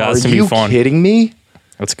 perfect. Yeah, Are it's gonna you be fun. kidding me?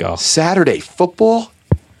 Let's go. Saturday football.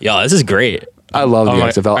 Yo, this is great. I love the Oh,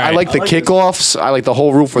 XFL. all I right. like the I like this. kickoffs. I like the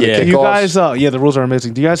whole rule for Yeah. the Do you kickoffs. guys, the rules are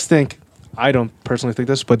amazing. Do you guys think? I don't personally think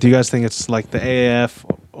this, but do you guys think it's like the AAF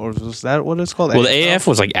or is that what it's called? Well, the AAF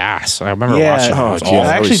was like ass. I remember Yeah, watching. It. It was Oh, awful. yeah. I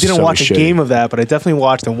that actually was didn't so watch a shitty. game of that, but I definitely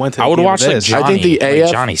watched and went to. I the would game watch of like this. Johnny. I think the like,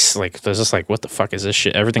 AF Johnny's like there's just like what the fuck is this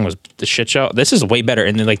shit? Everything was the shit show. This is way better.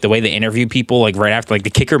 And then like the way they interview people like right after like the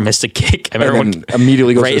kicker missed a kick. I remember And when then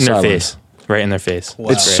immediately goes right to in the their sidelines. face. Right in their face. It's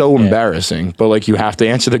Great. so Yeah. embarrassing, but like you have to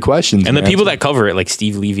answer the questions. And the man. people that cover it, like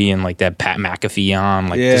Steve Levy and like that Pat McAfee on,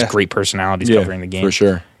 like Yeah. just great personalities yeah, covering the game. for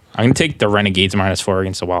sure. I'm gonna take the Renegades -4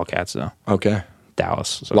 against the Wildcats though. Okay,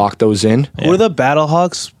 Dallas. So. lock those in. Were the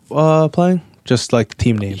Battlehawks playing? Just like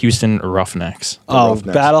team name. Houston Roughnecks. Oh,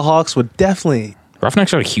 Roughnecks. Battlehawks would definitely.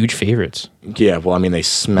 Roughnecks are like huge favorites. Yeah, well, I mean they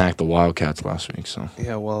smacked the Wildcats last week, so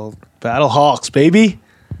Yeah, well, Battlehawks, baby.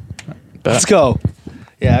 Let's go.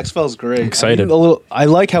 Yeah, XFL's great. Excited. I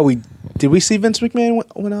like how we did. We see Vince McMahon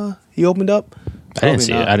when he opened up. I didn't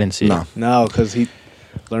see it. I didn't see no. it. No, because he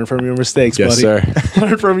learned from your mistakes, Yes, buddy. sir.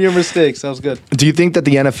 Learn from your mistakes. That was good. Do you think that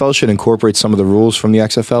the NFL should incorporate some of the rules from the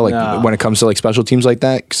XFL, like No. when it comes to like special teams like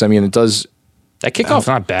that? Because I mean, it does. That kickoff's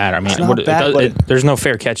not bad. I mean, It's not bad, but there's no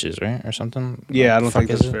fair catches, right, or something. Yeah, I don't What the think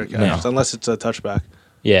fuck that's is fair it? catch No. unless it's a touchback.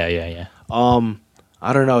 Yeah.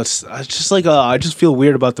 I don't know. It's just like I just feel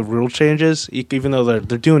weird about the rule changes, even though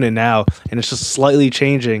they're doing it now, and it's just slightly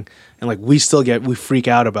changing, and like we freak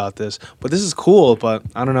out about this. But this is cool. But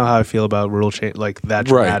I don't know how I feel about rule change like that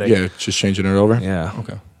dramatic. Right. Yeah, just changing it over. Yeah.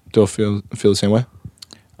 Okay. Do you feel the same way?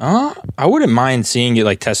 I wouldn't mind seeing it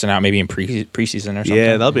like testing out maybe in preseason or something.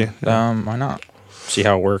 Yeah, that'll be. Why not? See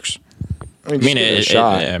how it works. I mean, I mean, just give it a it-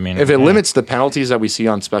 shot. I mean, if it yeah. limits the penalties that we see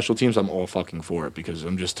on special teams, I'm all fucking for it because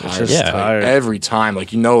I'm just tired. just Like, tired. every time.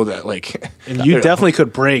 Like you know that like. And you definitely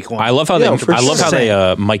could break one. I love how Yeah, they. for I love how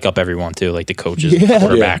sure. they mic up everyone too, like the coaches, Yeah. the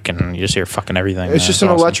quarterback, and you just hear fucking everything. It's man. just an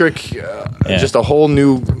awesome. electric, just a whole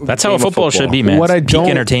new. That's how game a of football should be, man. What It's I peak don't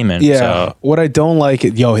entertainment. Yeah. So. What I don't like,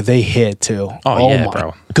 they hit too. Oh, yeah, my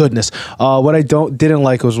bro. goodness. What I didn't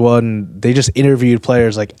like was when they just interviewed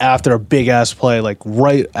players like after a big ass play, like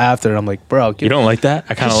right after. And I'm like, bro, You don't like that?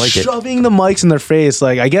 I kind of like it. shoving the mics in their face.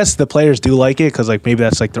 Like I guess the players do like it because like maybe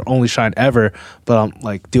that's like their only shine ever. But I'm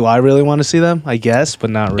like, do I really want to see them? I guess, but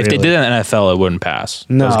not really. If they did it in the NFL, it wouldn't pass.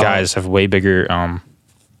 No. Those guys have way bigger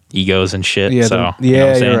egos and shit. Yeah, so yeah, you know what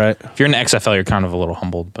I'm saying? you're right. If you're in the XFL, you're kind of a little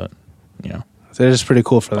humbled, but you know, They're just pretty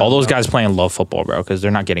cool for that. all those guys playing love football, bro, because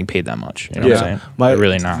they're not getting paid that much. You know what I'm saying? They're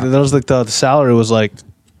really not. There was like the salary was like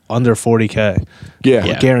under 40K. Yeah.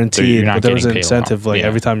 Yeah. Guaranteed. You're not But there was an getting paid a lot. incentive. Like Yeah.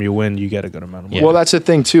 every time you win, you get a good amount of money. Yeah. Well, that's the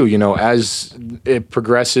thing too. You know, as it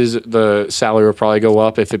progresses, the salary will probably go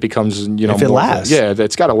up if it becomes. You know, If it more, lasts. Yeah,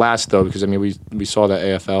 it's got to last though, because I mean, we saw the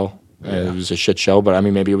AFL. It was a shit show, but I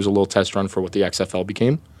mean, maybe it was a little test run for what the XFL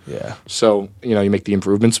became. Yeah. So you know, you make the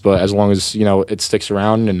improvements, but as long as you know it sticks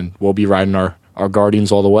around, and we'll be riding our our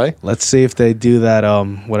Guardians all the way. Let's see if they do that.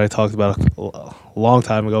 What I talked about a long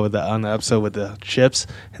time ago on the episode with the chips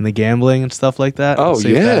and the gambling and stuff like that. Oh, Let's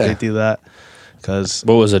see if yeah. they do that because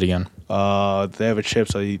What was it again? they have a chip,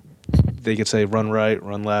 so they could say run right,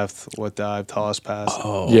 run left, what dive, toss, pass.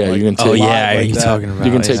 Yeah, you can take. Oh yeah, like are you that. talking about?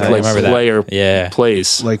 You can take yeah, I like remember that. player Yeah.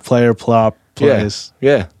 plays. Like player plop plays,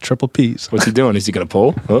 Yeah. triple P's. What's he doing? Is he gonna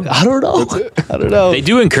pull? Huh? I don't know. I don't know. They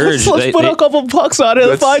do encourage. Let's they, put they, a couple bucks on it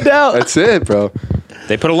and find out. That's it, bro.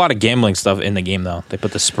 they put a lot of gambling stuff in the game though. They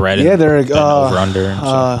put the spread. Yeah, and they're over under. And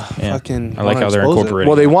stuff. Yeah. fucking. I like how they're expose it. incorporating.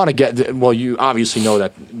 Well, they want to get. Well, you obviously know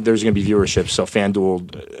that there's going to be viewership. So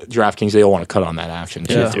FanDuel, DraftKings, they all want to cut on that action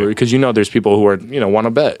too, Yeah. because there's people who are want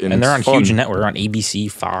to bet, and they're on it's fun. huge network. They're on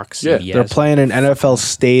ABC, Fox, Yeah. CBS. They're playing in NFL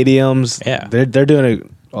stadiums. Yeah. they're doing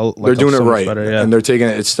it. They're doing it so much right, better, yeah. and they're taking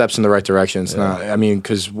it steps in the right direction. It's not. I mean,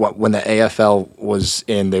 because when the AFL was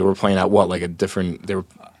in, they were playing at what like a different. They were.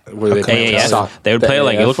 Were they playing AAF. They would the play it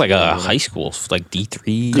like it AAF? looked like a high school, like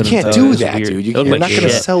D3. You can't do that, dude. You're not going to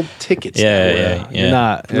shit. sell tickets. Yeah, now. yeah, yeah. You're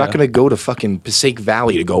not. I'm not going to go to fucking Passaic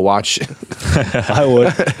Valley to go watch. I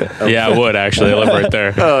would. Yeah, I would actually. I live right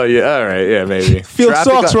there. Oh yeah, all right, yeah, maybe. Field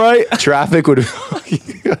sucks, right? Traffic would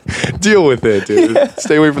deal with it, dude.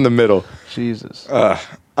 Stay away from the middle. Jesus.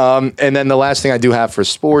 And then the last thing I do have for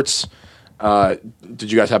sports.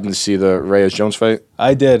 Did you guys happen to see the Reyes Jones fight?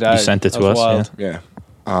 I did. You sent it to us. Wild. Yeah.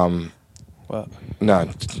 What? No.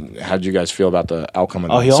 How did you guys feel about the outcome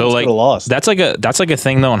of Oh, that? he So almost like could've lost. that's like a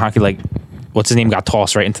thing though in hockey. Like, what's his name got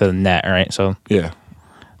tossed right into the net, right? So Yeah.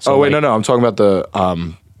 So, oh wait, like- no. I'm talking about the.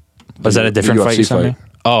 was that a different the fight? You UFC sent me?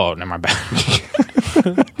 Oh, never mind.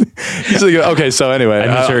 He's like, okay, so anyway,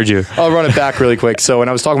 I misheard you. I'll run it back really quick. So when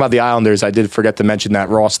I was talking about the Islanders, I did forget to mention that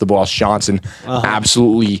Ross the Boss Johnson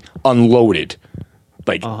absolutely unloaded.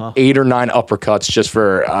 Like 8 or 9 uppercuts just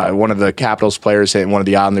for one of the Capitals players hitting one of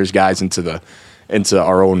the Islanders guys into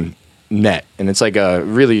our own net, and it's like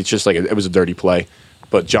it's just like it was a dirty play,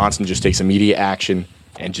 but Johnson just takes immediate action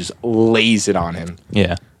and just lays it on him,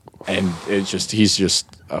 Yeah. and he's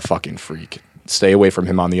just a fucking freak. Stay away from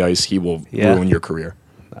him on the ice; he will ruin your career.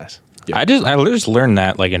 Nice. Yeah. I just learned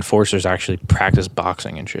that like enforcers actually practice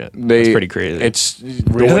boxing and shit. That's pretty crazy. It's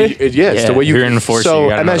Really? It's Yeah, the way you. if you're an enforcer, So you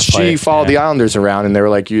gotta know how to MSG fight. followed the Yeah. Islanders around, and they were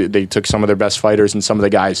like, they took some of their best fighters and some of the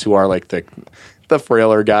guys who are like the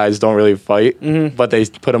frailer guys don't really fight, but they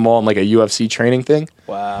put them all in like a UFC training thing,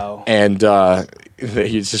 Wow. and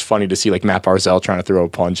it's just funny to see like Matt Barzell trying to throw a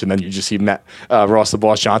punch, and then you just see Ross the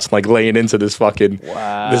Boss Johnson like laying into this fucking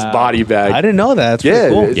this body bag. I didn't know that. That's Yeah,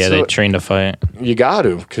 pretty cool. it's- yeah, they so- train to fight. You got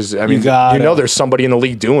to, because I mean, gotta. you know, there's somebody in the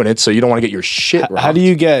league doing it, so you don't want to get your shit. How robbed. do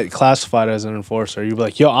you get classified as an enforcer? You be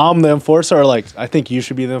like, yo, I'm the enforcer, or like, I think you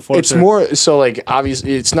should be the enforcer. It's more so like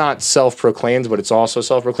obviously it's not self-proclaimed, but it's also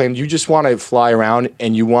self-proclaimed. You just want to fly around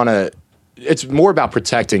and you want to. It's more about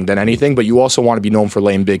protecting than anything, but you also want to be known for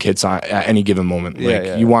laying big hits at any given moment.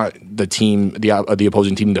 Yeah, You want the team, the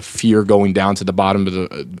opposing team, to fear going down to the bottom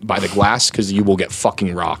of by the glass because you will get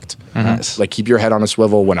fucking rocked. Nice. Like keep your head on a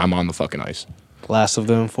swivel when I'm on the fucking ice. Last of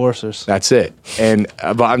the enforcers. That's it. And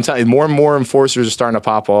but I'm telling you, more and more enforcers are starting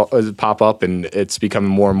to pop up, and it's becoming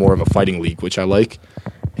more and more of a fighting league, which I like.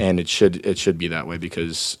 And it should be that way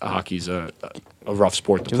because hockey's a rough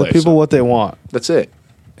sport to Give play. the people so what they want, that's it.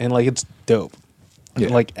 and like it's dope. Yeah.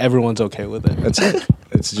 And, like everyone's okay with it. That's it.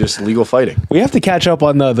 It's just legal fighting. We have to catch up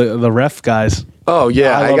on the ref guys. Oh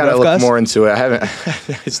yeah, I I love gotta ref look guys. more into it. I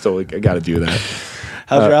haven't. I gotta do that.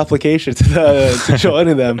 How's your application to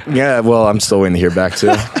joining them? Yeah, well, I'm still waiting to hear back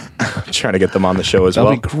too. Trying to get them on the show as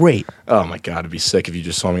That'll well. be great. Oh my god, it'd be sick if you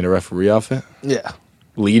just saw me in a referee outfit Yeah.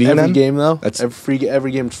 leading Every them. game though. That's Every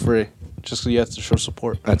game's free. Just so you have to show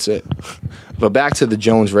support. That's it. But back to the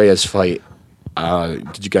Jones Reyes fight.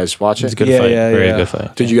 Did you guys watch It's a it? good Yeah, fight. yeah, Very yeah. good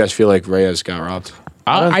fight. Did you guys feel like Reyes got robbed?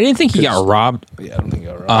 I didn't think he got robbed. Yeah, I don't think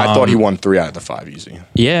you're right. I thought he won 3 out of the 5 easy.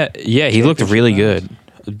 Yeah, he looked really good.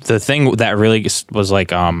 The thing that really was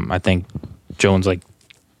like, I think Jones like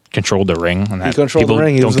controlled the ring. And that He controlled the people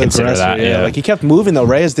ring. He don't was the consider aggressor. that. Yeah. Like he kept moving though.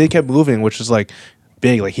 Reyes did kept moving, which is like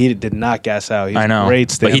big. Like he did not gas out. He I know. Great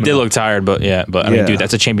But stamina. he did look tired. But I mean, Yeah. dude,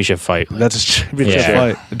 that's a championship fight. That's a championship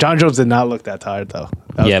Yeah. fight. John Jones did not look that tired though.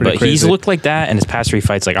 That was Yeah, pretty but he's crazy. looked like that in his past 3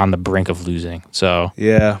 fights, like on the brink of losing. So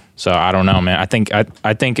Yeah. I don't know, man. I think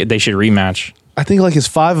they should rematch. I think like his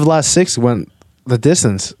 5 of the last 6 went the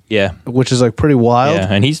distance, Yeah. which is like pretty wild. Yeah,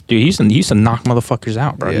 and he used to knock motherfuckers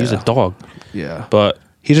out, bro. He's a Yeah. dog. Yeah. But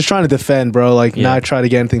He's just trying to defend, bro. Like Yeah. not try to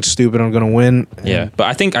get anything stupid. I'm gonna win. yeah, but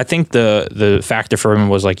I think the factor for him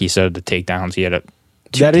was like he said, the takedowns. He had a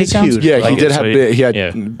That is takedowns? huge. Yeah, Like he did it, have so he had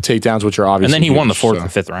yeah. takedowns, which are obviously And then he won the huge, 4th so.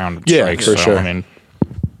 and 5th round. Yeah, strikes, for so, sure. I mean,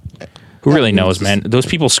 Who really knows, man? Those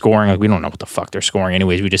people scoring, like we don't know what the fuck they're scoring.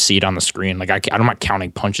 Anyways, we just see it on the screen. Like I'm not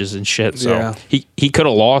counting punches and shit. So Yeah. he could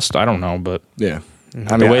have lost. I don't know, but Yeah.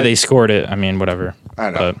 the way they scored it, I mean, whatever. I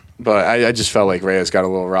know, but I just felt like Reyes got a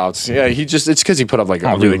little route. Yeah, it's because he put up like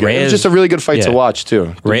a dude, really good. It was Reyes- just a really good fight to yeah. watch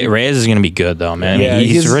too. Reyes is gonna be good though, man. Yeah, I mean,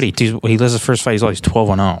 he's he's- ready. He does his first fight. He's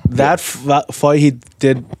 12-0. That fight, he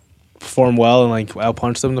did perform well and like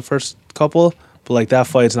outpunched them the first couple. But like that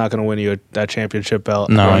fight's not going to win you that championship belt.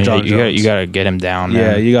 No, on John you Jones. gotta get him down.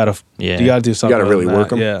 Yeah, Man. you gotta do You something. got to really on work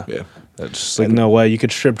that. him. Yeah, It's just like no way you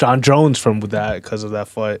could strip John Jones from that because of that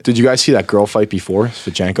fight. Did you guys see that girl fight before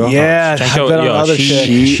Svachenko? Yeah, Shevchenko, I've been on yo, other she-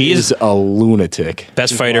 shit. She is a lunatic.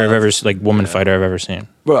 Best fighter I've ever woman fighter I've ever seen.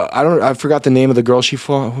 Well, I forgot the name of the girl she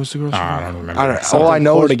fought. Who's the girl? She I fought? don't remember. All I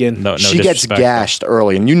know is Cordigan. No she gets disrespect. gashed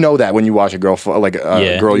early, and you know that when you watch a girl like a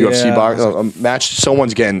Yeah. girl UFC Yeah. match,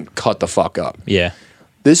 someone's getting cut the fuck up. Yeah.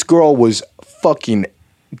 This girl was fucking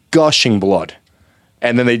gushing blood,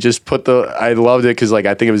 and then they just put I loved it because like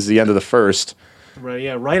I think it was the end of the first. Right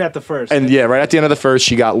at the first. And yeah, right at the end of the first,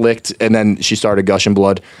 she got licked, and then she started gushing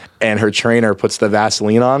blood. And her trainer puts the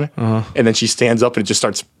Vaseline on, and then she stands up and it just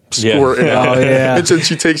starts squirting. Oh, yeah. And so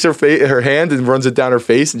she takes her hand and runs it down her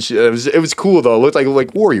face, and it was cool though. It looked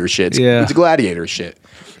like warrior shit. It's gladiator shit.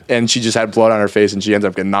 And she just had blood on her face, and she ended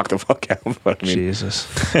up getting knocked the fuck out. But, I mean, Jesus.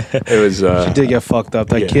 it was. She did get fucked up.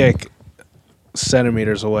 That Yeah. kick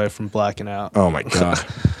centimeters away from blacking out. Oh my god.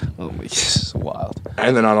 Oh my, it's wild.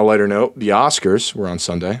 And then on a lighter note, the Oscars were on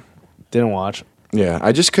Sunday. Didn't watch. Yeah,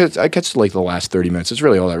 I catch like the last 30 minutes. It's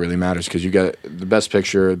really all that really matters because you get the best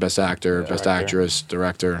picture, best actor, best actress,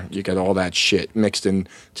 director. You get all that shit mixed in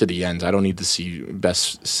to the end. I don't need to see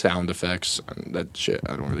best sound effects. That shit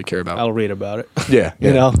I don't really care about. I'll read about it. Yeah,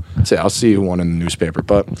 You know? That's it. I'll see one in the newspaper.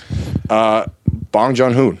 But Bong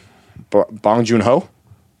Joon-ho,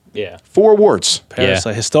 Yeah. 4 awards.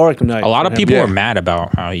 Parasite, historic night. A lot for of him. people Yeah. are mad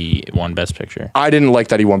about how he won Best Picture. I didn't like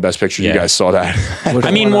that he won Best Picture. You Yeah. guys saw that. Which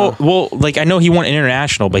I mean, one, well, like I know he won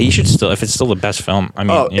international, but he should still, if it's still the best film. I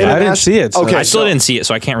mean, Oh, yeah. I didn't see it. So Okay, I still so- didn't see it,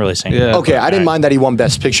 so I can't really say. Yeah. anything. Okay, I didn't Alright. mind that he won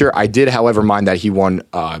Best Picture. I did, however, mind that he won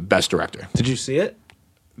Best Director. Did you see it?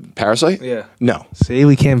 Parasite? Yeah. No. See,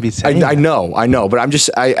 we can't be saying. I know, but I'm just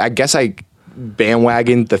I guess I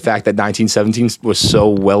bandwagoned the fact that 1917 was so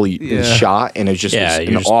well Yeah. shot and it just Yeah, was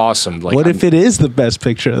you're just- awesome. Like, What if it is the best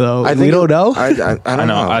picture though? I think We don't know. I don't I know.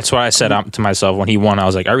 know. That's why I said to myself when he won, I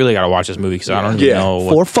was like, I really got to watch this movie because I don't even Yeah. know.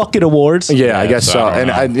 What, 4 fucking awards. Yeah, I Yeah, guess so so. I don't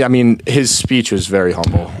And I mean, his speech was very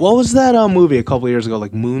humble. What was that movie a couple years ago?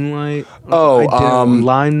 Like Moonlight. Oh,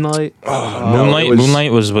 Limelight. Moonlight. it was-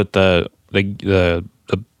 Moonlight was with the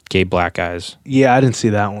gay black guys. Yeah, I didn't see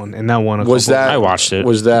that one, and that one. Was that? I watched it.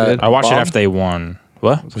 Was that? I watched it Bong? after they won.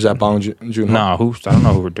 What? Was that Bong Joon-ho? No, I don't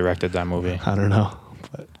know who directed that movie. I don't know.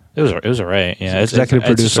 But It was alright. Yeah, it's Executive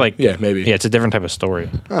it's just producer. like Yeah, maybe. Yeah, it's a different type of story.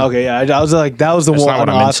 okay, yeah, I was like, that was the That's not one what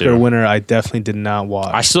I'm Oscar into. winner. I definitely did not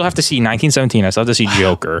watch. I still have to see 1917. I still have to see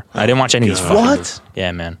Joker. I didn't watch any of these. fucking What? movies.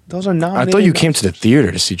 Yeah, man. Those are not. I thought you came to the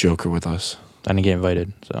theater to see Joker with us. I didn't get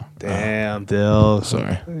invited. So, Damn, Dill.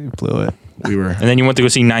 Sorry. You blew it. We were. and then you went to go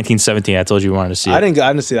see 1917. I told you wanted to see it. I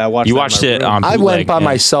didn't see that. I watched. You that in watched my it room. on. I went bootleg, by yeah.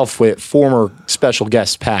 myself with former special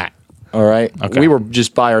guest Pat. All right. Okay. We were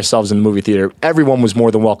just by ourselves in the movie theater. Everyone was more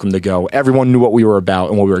than welcome to go. Everyone knew what we were about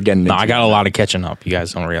and what we were getting into. No, I got a lot of catching up. You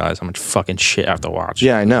guys don't realize how much fucking shit I have to watch.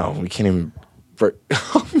 Yeah, I know. We can't even.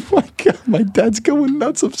 Oh my god, my dad's going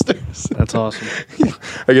nuts upstairs. That's awesome.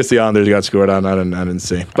 I guess the Islanders got scored on. I didn't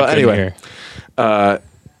see. But Couldn't anyway, hear.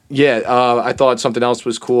 I thought something else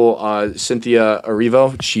was cool. Cynthia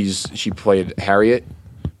Erivo, she played Harriet,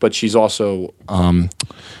 but she's also in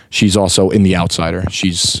The Outsider.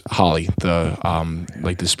 She's Holly, the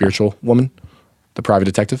like the spiritual woman, the private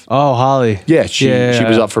detective. Oh, Holly. Yeah, she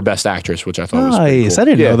was up for Best Actress, which I thought was pretty Nice. cool. I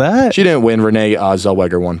didn't know Yeah. that. She didn't win. Renee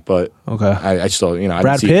Zellweger won, but Okay. I still, I didn't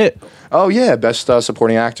Brad see- Pitt. Oh yeah, Best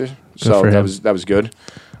Supporting Actor. So for that him. was good.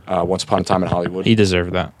 Once Upon a Time in Hollywood. He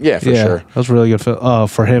deserved that. Yeah, for Yeah, sure. that was a really good film.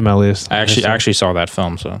 For him at least. I actually saw that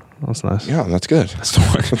film, so That's nice. Yeah, that's good. that's the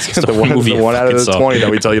one. That's the one, movie the one I out of the fucking saw. 20 that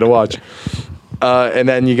we tell you to watch. And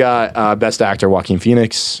then you got Best Actor Joaquin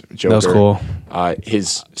Phoenix. Joker. That was cool.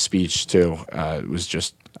 His speech too was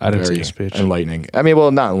just I didn't see very his speech. enlightening. I mean,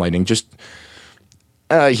 well, not enlightening. Just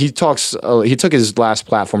he talks. He took his last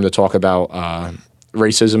platform to talk about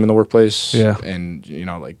racism in the workplace. Yeah. and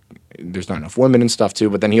like there's not enough women and stuff too.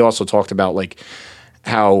 But then he also talked about like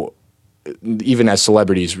how even as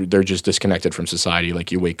celebrities, they're just disconnected from society.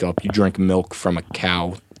 Like you wake up, you drink milk from a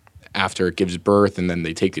cow after it gives birth, and then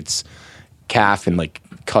they take its calf and like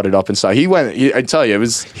cut it up inside. I tell you, it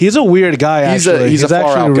was. He's a weird guy. He's Actually, a far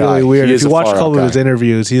actually out really guy. weird. He If is you a watch a far out couple of his guy.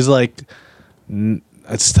 interviews, he's like,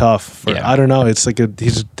 It's tough. Yeah. I don't know. It's like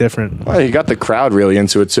he's different. Well, he got the crowd really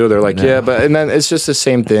into it too. They're like, and then it's just the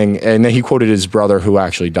same thing. And then he quoted his brother, who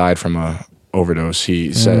actually died from a overdose.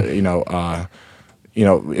 He said,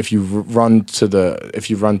 if you run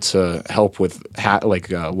to help with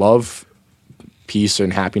love, peace,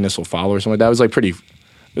 and happiness will follow, or something like that.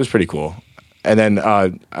 It was pretty cool. And then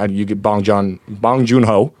you get Bong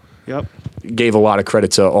Joon-ho. Yep. Gave a lot of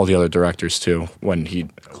credit to all the other directors too when he.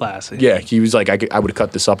 Classy. Yeah, he was like, I would have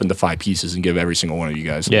cut this up into 5 pieces and give every single one of you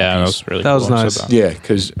guys. Yeah, a that piece. was really That was cool. nice. So Yeah,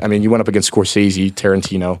 because I mean, you went up against Scorsese,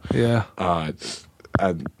 Tarantino. Yeah.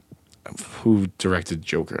 Who directed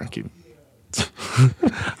Joker?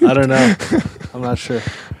 I don't know. I'm not sure.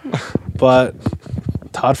 But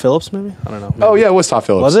Todd Phillips, maybe? I don't know. Maybe. Oh yeah, it was Todd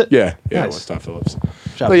Phillips. Was it? Yeah, it Nice. was Todd Phillips.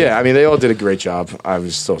 Job But yeah, I mean, they all did a great job. I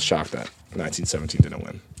was still shocked that 1917 didn't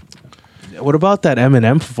win. What about that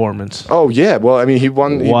Eminem performance? Oh yeah, well, I mean, he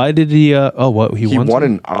won. Why did he? He Won something?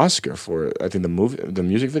 an Oscar for it. I think the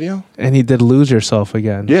music video. And he did Lose Yourself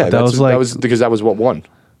again. Yeah, that was because that was what won.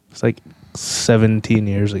 it's like 17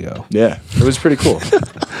 years ago. Yeah, it was pretty cool.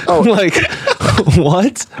 Oh, Like,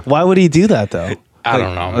 what? Why would he do that though? I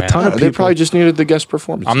don't know, A man. ton of they people. probably just needed the guest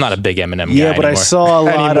performance. I'm not a big Eminem guy Yeah, but I anymore. saw a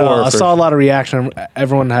lot Anymore of reaction.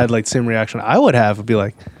 Everyone had like same reaction. I would have would be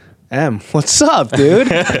like, what's up, dude?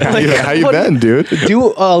 How you what- been, dude?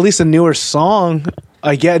 Do at least a newer song.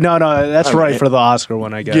 I get no, that's right for the Oscar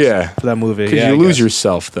one, I guess. Yeah. for that movie. Because Yeah, you I lose guess.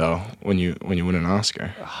 yourself though when you win an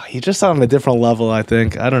Oscar. He's just on a different level. I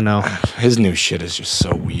think. I don't know. His new shit is just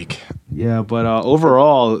so weak. Yeah, but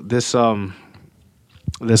overall, this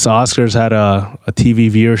Oscars had a TV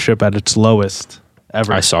viewership at its lowest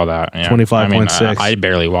ever. I saw that. Yeah. 25.6. I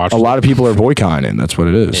barely watched. A lot of people are boycotting it. That's what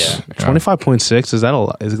it is. Yeah. 25.6. Is that a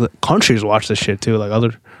lot? Countries watch this shit too, like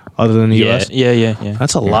other than the Yeah, US. yeah.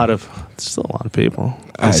 That's a lot of. It's still a lot of people.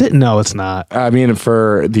 Is it? No, it's not. I mean,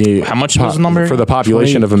 for the How much was the number? for the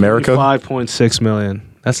population of America? 5.6 million.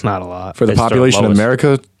 That's not a lot. For the It's their population of lowest.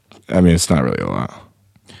 America, I mean, it's not really a lot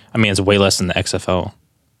I mean, it's way less than the XFL.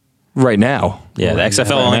 right now. Yeah, the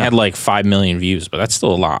XFL only had like 5 million views, but that's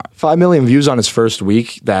still a lot. 5 million views on his first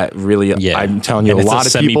week. That really, Yeah. I'm telling you, And a it's a lot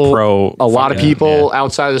of semi-pro people, a lot of fucking- people yeah.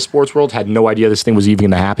 outside of the sports world had no idea this thing was even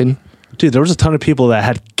going to happen. Dude, there was a ton of people that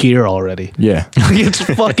had gear already. Yeah, It's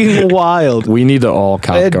fucking wild. we need to all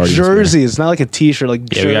cop They had Guardians gear. jerseys. It's not like a T-shirt. Like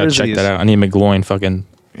Yeah, we gotta jerseys. check that out. I need McGloin fucking.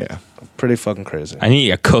 Yeah, Pretty fucking crazy. I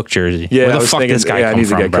need a Cook jersey. yeah. Where I the was fuck thinking, this guy yeah, I come need to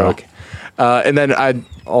from, get bro? Coke. And then I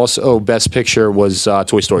also best picture was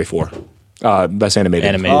Toy Story 4, best animated.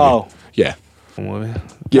 Animated. Oh, Yeah, movie.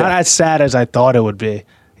 Yeah. Not as sad as I thought it would be.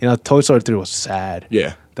 You know, Toy Story 3 was sad.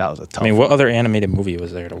 yeah. That was a tough. I mean, what other animated movie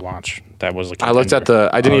was there to watch that was like? I looked at the.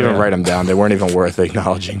 I didn't even yeah. write them down. They weren't even worth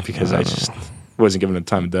acknowledging because I just wasn't giving it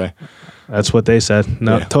time of day. That's what they said.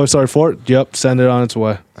 No, Yeah. Toy Story 4. Yep, send it on its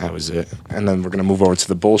way. That was it. And then we're gonna move over to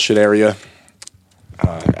the bullshit area.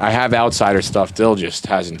 I have outsider stuff. Dill just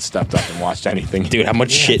hasn't stepped up and watched anything. Dude, how much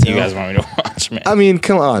shit do you guys want me to watch, man? I mean,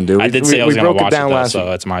 come on, dude. I did say I was gonna broke it watch it, down though, last so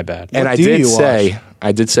week. it's my bad. And What I do did you say,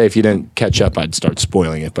 watch? if you didn't catch up, I'd start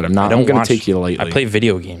spoiling it. But I'm not. I'm gonna take you lightly. I play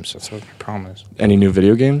video games. That's what my problem is. Any new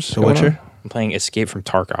video games? The going Witcher? on? I'm playing Escape from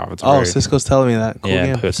Tarkov. It's Oh, very, Cisco's telling me that. Cool yeah,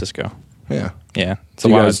 game. play with Cisco. Yeah. Yeah, it's Do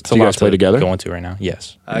you guys- do you guys play together? Go into right now.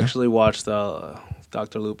 Yes. I actually watched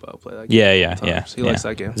Dr. Lupo play that game. Yeah, yeah, Times. yeah. He likes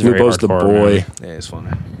that game. It's very Lupo's the hardcore, boy. man. Yeah, it's funny.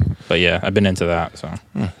 But yeah, I've been into that. So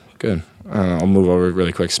Good. I'll move over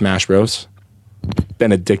really quick. Smash Bros.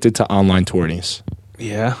 Been addicted to online tourneys.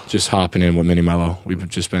 Yeah. Just hopping in with Mini Mello. We've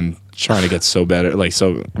just been trying to get so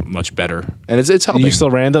much better, and it's helping. You still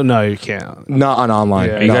random? No, you can't. Not on online.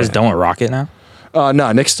 Yeah. are you No. guys done with Rocket now?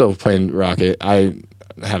 No, Nick's still playing Rocket. I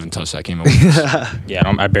haven't touched that game. Yeah,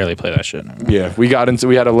 I barely play that shit. Yeah, we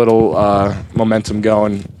had a little momentum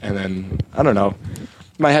going, and then I don't know,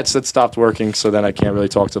 my headset stopped working, so then I can't really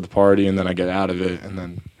talk to the party, and then I get out of it, and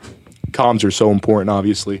then comms are so important,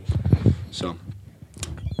 obviously. So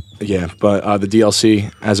yeah, but the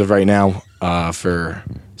DLC as of right now for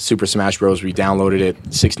Super Smash Bros. We downloaded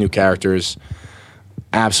it, 6 new characters,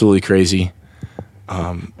 absolutely crazy.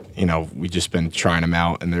 We just been trying them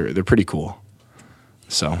out, and they're pretty cool.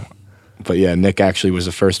 So, but yeah, Nick actually was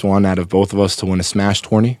the first one out of both of us to win a Smash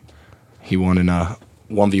tourney. He won in a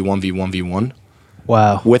 1v1v1v1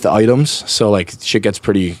 Wow. with items. So like shit gets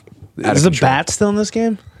pretty. out Is of the control. bat still in this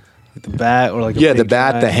game? Like the bat or like a Yeah, the big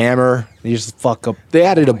bat, the giant- hammer. You just fuck up. They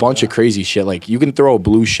added a bunch of crazy shit. Like you can throw a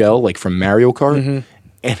blue shell like from Mario Kart,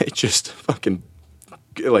 and it just fucking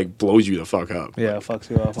like blows you the fuck up. Yeah, it fucks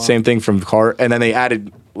you up. Huh? Same thing from Kart, and then they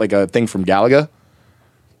added like a thing from Galaga.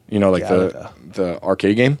 You know, like Galaga. the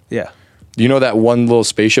arcade game. Yeah. You know that one little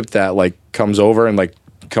spaceship that like comes over and like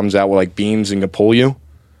comes out with like beams and can pull you?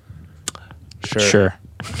 Sure.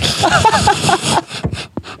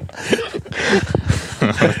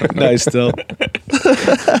 Nice, still.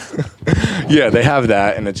 Yeah, they have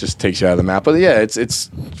that, and it just takes you out of the map. But yeah, it's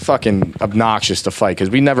fucking obnoxious to fight because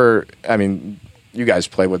we never. I mean, you guys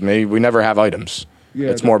play with me. We never have items. Yeah,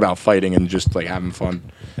 it's more about fighting and just like having fun.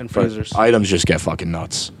 And But freezers. items just get fucking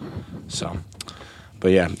nuts. So,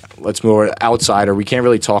 but yeah, let's move over to Outsider. We can't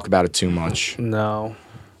really talk about it too much. No.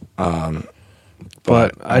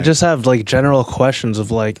 But I just have like general questions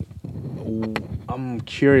of like, I'm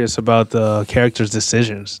curious about the characters'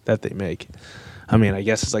 decisions that they make. I mean, I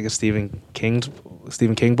guess it's like a Stephen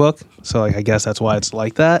King book, so like I guess that's why it's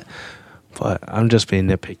like that. But I'm just being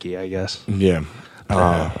nitpicky, I guess. Yeah.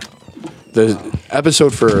 The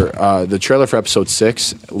episode for the trailer for episode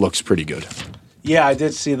 6 looks pretty good. Yeah, I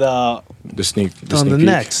did see the The sneak on the peek.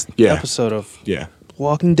 next Yeah. episode of Yeah.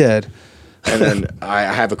 Walking Dead. And then I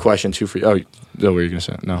have a question too for you. Oh, what were you gonna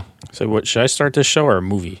say? No. So what should I start this show or a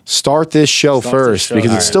movie? Start this show Start this first show.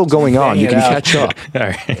 because All it's right. still going on. Bang You it can out. catch up. All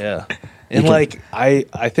right. Yeah. And can- like I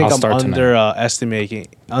think I'll I'm start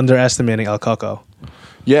underestimating El Coco.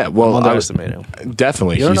 Yeah. Well, I was, Underestimating him.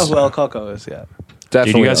 definitely. You don't know he's who El Coco is yet.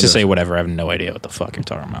 definitely. Dude, you guys just say under- whatever. I have no idea what the fuck you're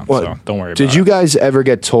talking about. What? So don't worry about Did it. you guys ever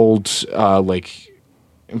get told like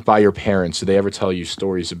by your parents? Did they ever tell you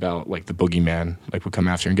stories about like the boogeyman like would come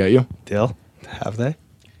after and get you? Deal? Have they?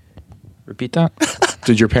 repeat that?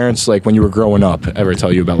 Did your parents like when you were growing up ever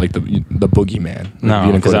tell you about like the boogeyman? No, You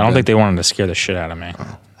didn't because go I to don't bed? think they wanted to scare the shit out of me.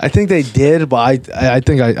 I think they did, but I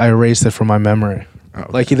think I erased it from my memory. Oh,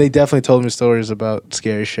 okay. Like they definitely told me stories about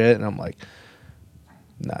scary shit, and I'm like,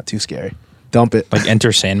 not too scary. Dump it. Like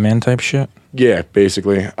Enter Sandman type shit. Yeah,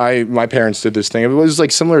 basically. My parents did this thing. It was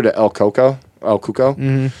like similar to El Cuco,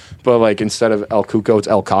 but like instead of El Cuco, it's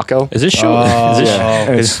El Caco. Is this show? Oh. is this,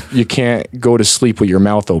 And it's, you can't go to sleep with your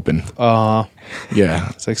mouth open. Yeah,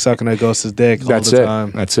 It's like sucking a ghost's dick that's all the it.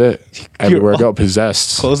 time. That's it. Everywhere I go,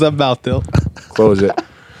 possessed. Close that mouth, Dill. Close it.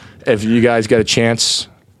 If you guys get a chance,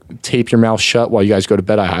 tape your mouth shut while you guys go to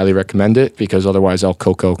bed. I highly recommend it because otherwise El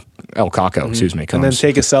Caco, excuse me, And then comes.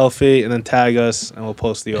 take a selfie and then tag us, and we'll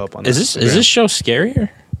post you up on. is this show scarier?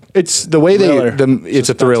 It's the way Thriller. it's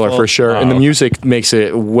a thriller for Suspenseful. sure, and the Oh. music makes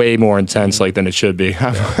it way more intense like than it should be.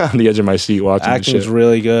 I'm on the edge of my seat watching this Acting is shit.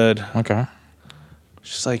 really good. Okay. It's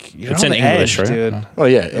just like you're It's on in the English, edge, right? dude. Well,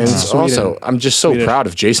 yeah, and it's Sweden. also I'm just so Swedish. proud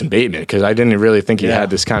of Jason Bateman because I didn't really think he Yeah. had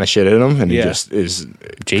this kind of shit in him, and he Yeah. just is.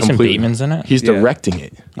 Jason completely- Bateman's in it? He's Yeah. directing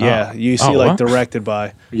it. Yeah, you see Oh, like what? directed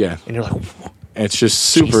by, Yeah, and you're like, and it's just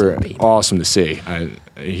super Jason Bateman. awesome to see.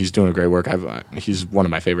 He's doing great work. He's one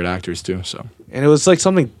of my favorite actors too. So and it was like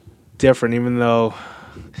something different, even though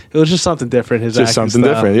it was just something different. His just acting something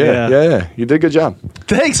style. different. Yeah. You did a good job.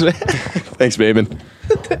 Thanks, man. Thanks, Bateman.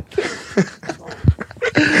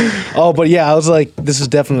 Oh, but yeah, I was like, this is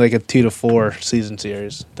definitely like a 2 to 4 season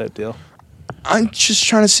series type deal. I'm just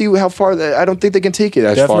trying to see how far. I don't think they can take it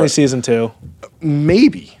as Definitely far. season 2.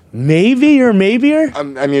 Maybe. Maybe or maybe. I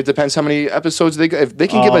mean, it depends how many episodes they. If they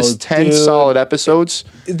can give us Oh, 10 dude. solid episodes,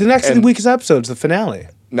 The next And- week's episode's the finale.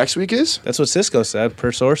 next week is. That's what Cisco said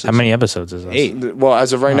per sources. How many episodes is this? 8. Well,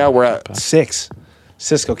 as of right now, we're at. 6.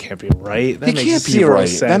 Cisco can't be right. That He makes can't be zero right.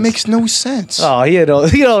 sense. That makes no sense. Oh, he don't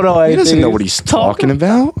know anything. He doesn't know what he's talking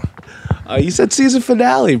about. You said season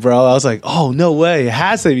finale, bro. I was like, oh, no way. It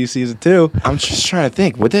has to be season 2. I'm just trying to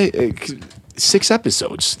think. Would they 6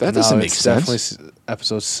 episodes? That doesn't make it's definitely sense.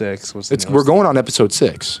 episode 6. Was the It's newest. we're going on episode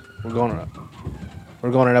 6. We're going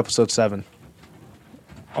on episode 7.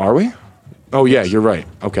 Are we? Oh yeah, you're right.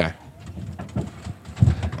 Okay.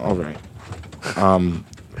 All right.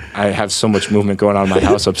 I have so much movement going on in my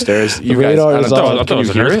house upstairs. You guys, radar I is don't know, on. I thought can it was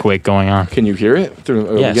you an hear it? earthquake going on. Can you hear it?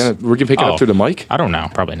 Through, Yes. we're gonna pick it Oh. up through the mic. I don't know.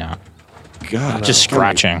 Probably not. God, Just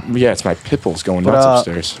scratching. Yeah, it's my pit bulls going But, nuts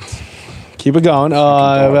upstairs. Keep it going.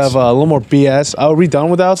 I dogs. have a little more BS. Are we done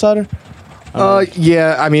with The Outsider?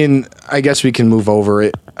 Yeah, I mean, I guess we can move over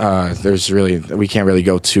it. We can't really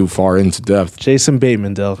go too far into depth. Jason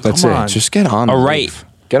Bateman, Dill. That's Come it. on. Just get on. The All right. wave.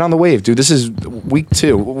 Get on the wave, dude. This is week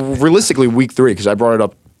 2. Realistically, week 3 because I brought it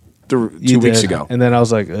up 2 You weeks did. ago, And then I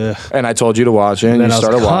was like, ugh. and I told you to watch it, and then you I was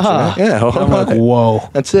started like, watching it. Yeah, I'm like, whoa.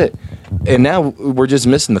 that's it. And now we're just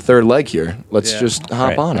missing the third leg here. Let's Yeah. just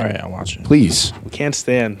hop on All it, right, I'll watch it. please. Can't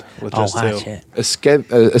stand with just two. it.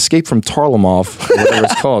 Escape from Tarlamov, whatever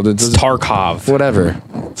it's called. It's Tarkov. whatever.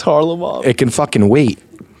 It's Harlem up. It can fucking wait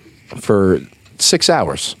for 6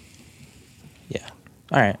 hours. Yeah.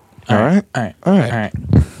 All right. All right. All right. All right. All right.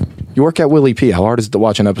 You work at Willie P. How hard is it to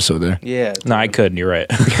watch an episode there? Yeah. No, I couldn't. You're right.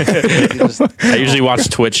 Just- I usually watch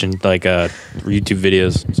Twitch and like YouTube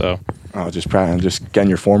videos. So Oh, just getting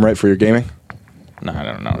your form right for your gaming. No, I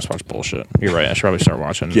don't know. Just watch bullshit. You're right. I should probably start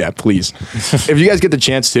watching. Yeah, please. If you guys get the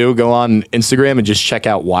chance to, go on Instagram and just check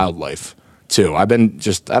out Wildlife too. I've been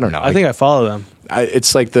I don't know. I think I follow them.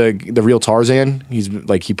 It's like the real Tarzan. He's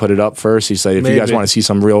like, he put it up first. He said, if you guys Maybe. want to see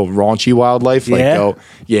some real raunchy wildlife, like Yeah? go.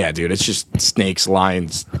 Yeah, dude. It's just snakes,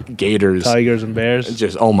 lions, gators. Tigers and bears.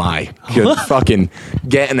 Just oh my, good fucking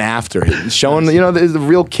getting after it, showing the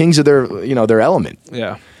real kings of their element,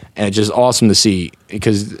 Yeah. and it's just awesome to see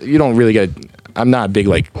because you don't really get. I'm not a big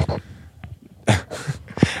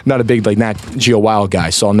Nat Geo Wild guy,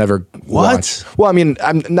 so I'll never watch. Well, I mean,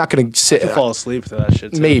 I'm not gonna sit. Fall asleep to that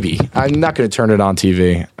shit. Too. Maybe I'm not gonna turn it on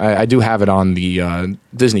TV. I do have it on the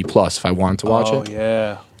Disney Plus if I wanted to watch Oh it,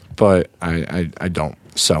 yeah. but I don't.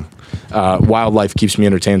 So, Wildlife keeps me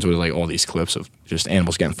entertained with like all these clips of just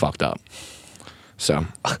animals getting fucked up. So,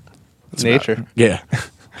 Nature. yeah.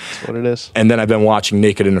 That's what it is. And then I've been watching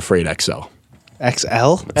Naked and Afraid XL.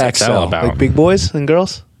 XL. XL about? Like big boys and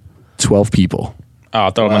girls. 12 people. Oh, I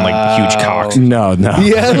thought it meant like huge cocks. No.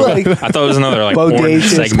 Yeah, like I thought it was another like porn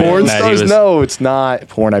Bodacious segment. Porn that he stars? was, No, it's not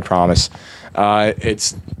porn, I promise.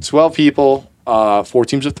 It's 12 people, 4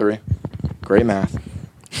 teams of 3. Great math.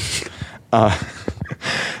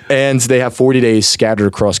 And they have 40 days scattered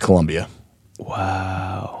across Colombia.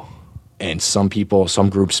 wow. And some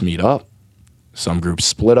groups meet up, some groups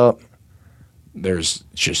split up. There's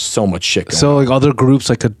just so much shit going So on. like other groups,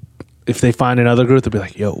 like if they find another group, they'll be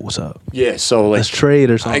like, "Yo, what's up? Yeah, so like Let's trade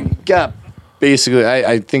or I something." got basically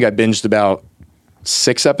I think I binged about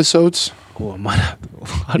 6 episodes. Oh, I might have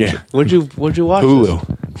to, Yeah. Where'd you watch? Hulu.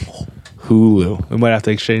 This? Hulu. We might have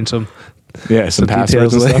to exchange some Yeah, some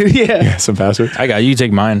passwords and details stuff. later. Yeah. Yeah, some passwords. I got you.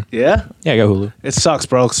 Take mine. Yeah. Yeah, I got Hulu. It sucks,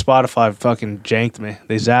 bro. Spotify fucking janked me.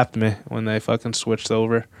 They zapped me when they fucking switched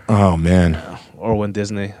over, Oh man, or when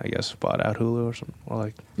Disney, I guess, bought out Hulu or something. Or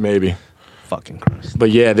like maybe. fucking Christ.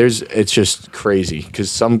 But yeah, it's just crazy because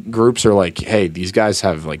some groups are like, hey, these guys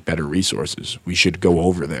have like better resources. We should go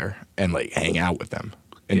over there and like hang out with them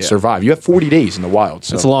and Yeah. survive. You have 40 days in the wild.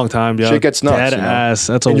 So That's a long time, yo. shit gets nuts. Dead you know? ass.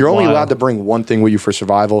 That's a and you're only while. allowed to bring one thing with you for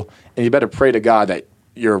survival, and you better pray to God that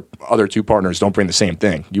your other 2 partners don't bring the same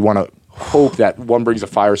thing. You want to hope that one brings a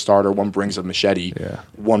fire starter, one brings a machete, Yeah.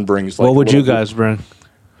 one brings like. What would a you little- guys bring?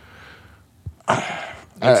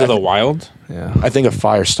 Into the wild. Yeah. I think a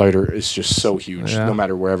fire starter is just so huge, Yeah. no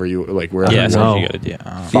matter wherever you like. Wherever Yeah, you sounds know. like a good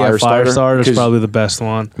idea. Fire starter is 'Cause probably the best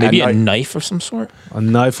one. Maybe At a night- knife of some sort. A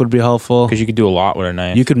knife would be helpful. Because you could do a lot with a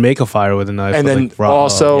knife. You could make a fire with a knife, And with, then like, raw,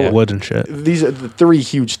 also- wood and shit. These are the 3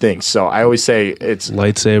 huge things. So I always say it's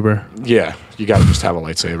Lightsaber. yeah, you got to just have a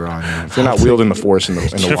lightsaber on you. If you're not wielding the force in the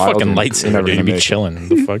Get a wild, fucking you're lightsaber, never dude. gonna You'd be make it. chilling.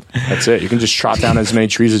 The fuck? That's it. You can just trot down as many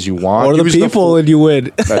trees as you want. Or the Use people full- and you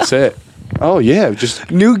win. That's it. Oh yeah, just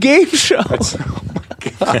New game show.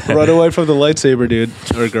 Run away from the lightsaber, dude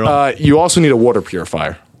or girl. you also need a water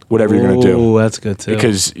purifier, whatever you're gonna do, Oh, that's good too.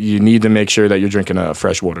 because you need to make sure that you're drinking a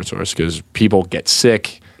fresh water source. Because people get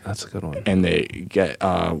sick that's a good one. and they get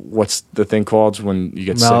what's the thing called when you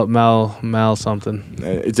get Mal something.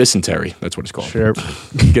 sick? Dysentery. That's what it's called. Sure.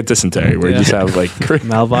 You get dysentery where you Yeah. just have like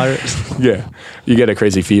Malvirus. yeah, you get a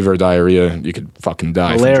crazy fever, diarrhea, you could fucking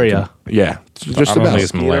die. from Malaria. drinking. Yeah, just I the don't think best.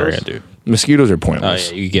 it's malaria, dude. Mosquitoes are Oh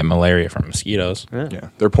pointless. yeah, you get malaria from mosquitoes. Yeah,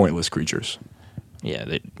 they're pointless creatures. Yeah,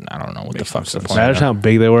 I don't know what the Makes fuck's no the sense. point. of Imagine that. how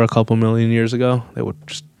big they were a couple million years ago. They would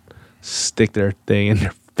just stick their thing in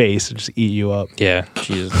your face and just eat you up. Yeah,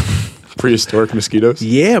 Jesus. Prehistoric mosquitoes.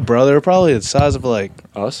 Yeah, bro. They were probably the size of like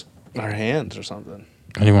Us our hands or something.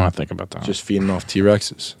 I didn't want to think about that. just feeding off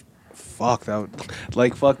T-Rexes. Fuck that.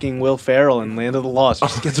 Like fucking Will Ferrell in Land of the Lost.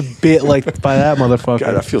 Just gets bit like by that motherfucker.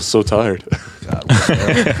 God, I feel so tired. God,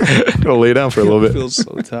 I'm Gonna lay down for a little bit. feel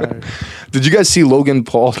so tired. Did you guys see Logan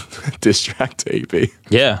Paul diss track to AP?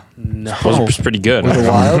 yeah, No. was pretty good. Was it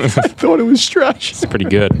wild? I thought it was trash. It's pretty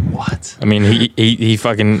good. What? I mean, he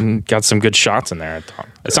fucking got some good shots in there. I thought.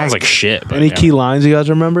 It sounds like shit. But, Any yeah. key lines you guys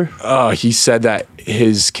remember? He said that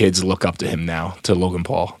his kids look up to him now, to Logan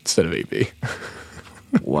Paul instead of AP.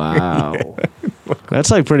 Wow.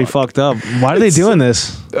 That's like pretty fucked up. Why are they doing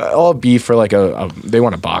this? All beef for like they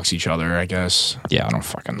want to box each other, I guess. Yeah, I don't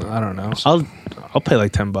fucking know. I don't know. I'll pay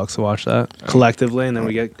like $10 to watch that collectively, and then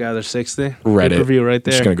we gather 60. Reddit. Pay-per-view right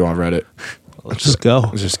there. Just gonna go on Reddit. Let's just go.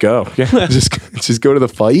 Let's just go. Yeah, just go to the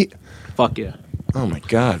fight. Fuck yeah. Oh my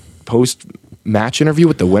god! Post match interview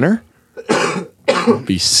with the winner.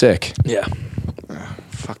 Be sick. Yeah.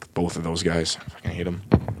 Fuck both of those guys. I fucking hate them.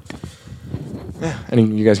 Yeah.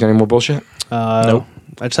 You guys got any more bullshit? Nope.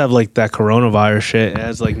 I just have like that coronavirus shit. It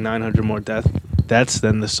has like 900 more deaths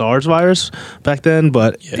than the SARS virus back then.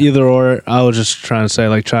 But Yeah. either or, I was just trying to say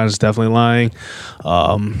like China's definitely lying.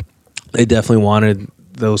 They definitely wanted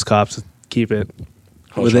those cops to keep it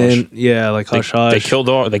within like They, hush hush. they killed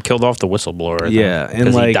off the whistleblower. Yeah, and,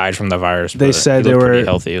 because he like, died from the virus. they but said he they looked pretty were-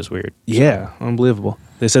 healthy. It was weird. Yeah, unbelievable.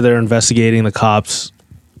 They said they're investigating the cops,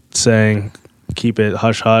 saying keep it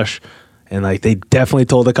hush hush, and like they definitely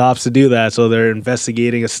told the cops to do that. So they're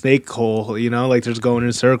investigating a snake hole. Like they're just going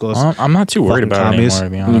in circles. I'm not too worried Fucking about commies. it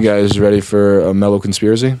anymore, to be You honest. guys ready for a mellow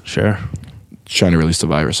conspiracy? Sure, China released the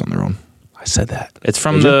virus on their own. I said that. It's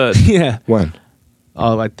from Did the Yeah. When?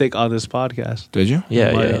 Oh, I think on this podcast. Did you?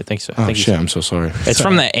 yeah, Why- I think so. I Oh think shit! I'm so sorry. it's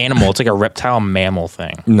from the animal. It's like a reptile mammal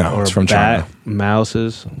thing. No, Or it's from bat, China.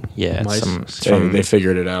 mouses. Yeah, Mice. it's They, from they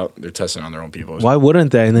figured it out. They're testing on their own people. Why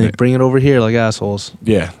wouldn't they? And then they bring it over here like assholes.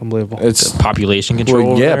 Yeah, Unbelievable. it's population control.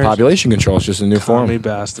 well, over yeah. there. Population control is just a new Commie form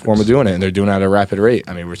bastards. of doing it, and they're doing it at a rapid rate.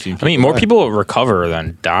 I mean, we're seeing. I mean, more die. people recover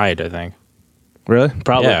than died. I think. Really?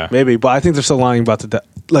 Probably. Yeah. Maybe. But I think they're still lying about the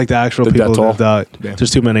actual The people death that have died. Yeah. There's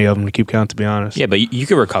too many of them to keep count, to be honest. Yeah, but you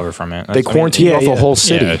could recover from it. They quarantine yeah, off yeah. a whole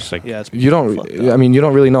city. Yeah, it's like, Yeah, it's You don't. fucked up. I mean, you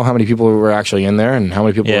don't really know how many people were actually in there, and how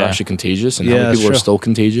many people were Yeah. actually contagious, and Yeah, how many that's people are true. still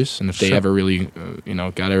contagious, and if they Sure. ever really,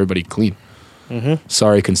 got everybody clean. Mm-hmm.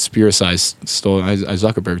 Sorry, conspiracized stole. I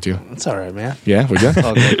Zuckerberg too. It's all right, man. Yeah, we're good.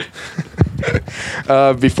 All good.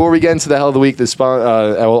 Before we get into the hell of the week,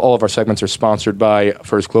 all of our segments are sponsored by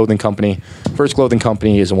First Clothing Company. First Clothing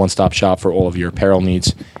Company is a one-stop shop for all of your apparel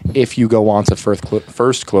needs. If you go on to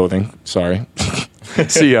First Clothing,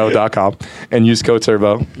 co.com, and use code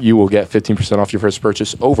TURBO, you will get 15% off your first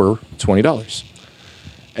purchase over $20.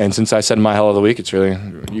 And since I said my hell of the week, it's really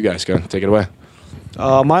you guys go take it away.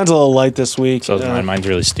 Mine's a little light this week. so is mine. Mine's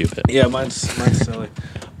really stupid. Yeah, mine's silly.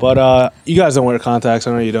 But you guys don't wear contacts.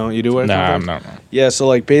 I know you don't. You do wear Nah, I'm contacts? not. Yeah, so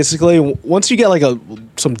like basically, once you get like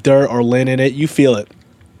some dirt or lint in it, you feel it.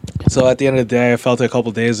 So at the end of the day, I felt it a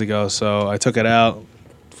couple days ago. So I took it out,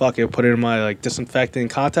 put it in my like disinfecting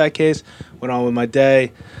contact case. Went on with my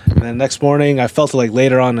day, and then next morning I felt it like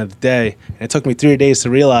later on in the day. And it took me 3 days to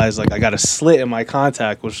realize like I got a slit in my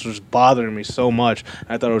contact, which was bothering me so much.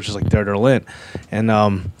 I thought it was just like dirt or lint, and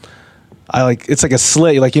it's like a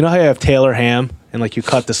slit. Like how you have Taylor ham. And like you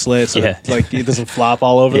cut the slit so Yeah. it doesn't flop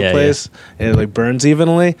all over Yeah, the place. And it like burns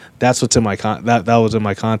evenly. That's what's in my that was in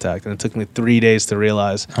my contact, and it took me 3 days to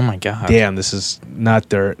realize. Oh my god. Damn, this is not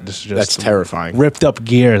dirt. This is just That's terrifying. ripped up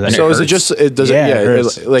gear. That So is it hurts. just? It does. Yeah, Yeah, it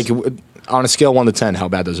hurts. on a scale of 1 to 10, how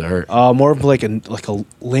bad does it hurt? more of like a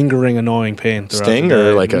lingering annoying pain. throughout Sting the day.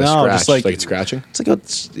 or like a no, scratch? Just like it's scratching.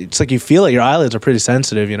 it's like you feel it. Your eyelids are pretty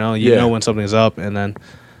sensitive. You Yeah. know when something's up, and then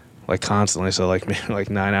like constantly. So like maybe like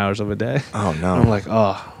 9 hours of a day. Oh no. And I'm like,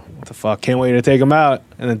 oh, what the fuck? Can't wait to take them out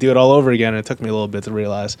and then do it all over again. And it took me a little bit to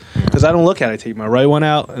realize because I don't look at it. I take my right one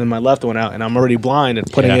out and then my left one out, and I'm already blind and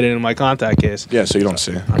putting Yeah. it in my contact case. Yeah, so you don't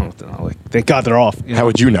see. I don't know. Like, thank God they're off. How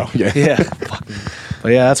would you know? Yeah. Yeah. Fucking-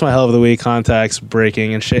 But yeah, that's my hell of the week. Contacts,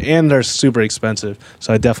 breaking, and shit. And they're super expensive.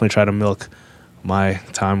 So I definitely try to milk my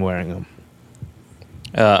time wearing them.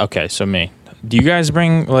 Okay, so me. Do you guys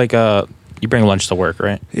bring you bring lunch to work,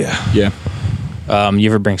 right? Yeah. Yeah. You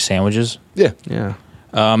ever bring sandwiches? Yeah.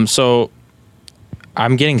 Yeah. So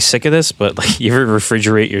I'm getting sick of this, but like you ever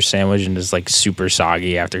refrigerate your sandwich and it's like super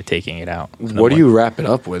soggy after taking it out? What do you wrap it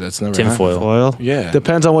up with? That's never Tin happened. foil. Foil? Yeah.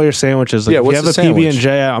 Depends on what your sandwich is. Like, Yeah, if what's you have the a sandwich?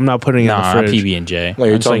 PB&J, I'm not putting it Nah, in the fridge. PB&J. Like,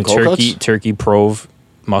 you're It's like talking cold cuts? turkey Prove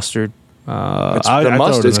mustard. It's I the throw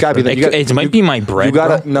mustard. in It's the got to be. fridge. The, It might be my bread. You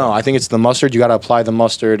gotta. bro. No, I think it's the mustard. You gotta apply the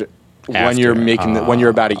mustard when After. you're making when you're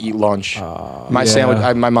about to eat lunch. My Yeah.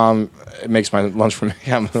 sandwich. My mom makes my lunch for me.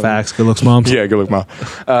 Facts. Good looks, mom. Yeah, good look, mom.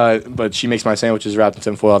 But she makes my sandwiches wrapped in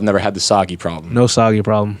tinfoil. I've never had the soggy problem. No soggy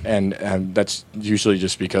problem. And that's usually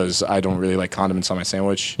just because I don't really like condiments on my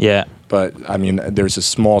sandwich. Yeah. But I mean, there's a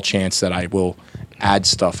small chance that I will add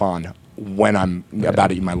stuff on when I'm about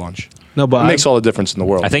to eat my lunch. No, but It makes all the difference in the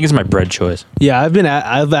world. I think it's my bread choice.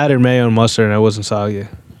 I've added mayo and mustard and it wasn't soggy.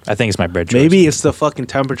 I think it's my bread choice. Maybe it's the fucking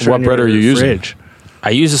temperature. What in your bread are you using? fridge. I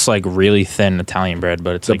use this like really thin Italian bread,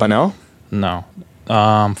 but it's the like Panel? no.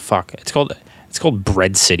 Fuck. It's called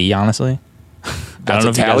Bread City, honestly. I don't know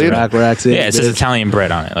if Italian? you guys Rack racks in, yeah, it says bitch. Italian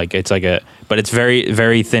bread on it. Like it's like but it's very,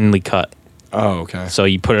 very thinly cut. Oh, okay. So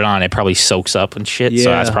you put it on, it probably soaks up and shit. So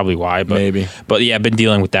Yeah. that's probably why. But Maybe. But yeah, I've been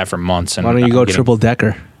dealing with that for months. And Why don't you I'm go getting- triple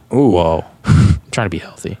decker? Ooh, whoa! I'm trying to be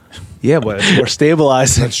healthy. Yeah, but it's more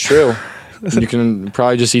stabilizing. That's true. You can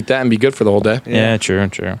probably just eat that and be good for the whole day. Yeah, true.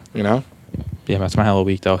 You know? Yeah, that's my hell of a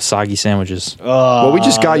week though. Soggy sandwiches. Well, we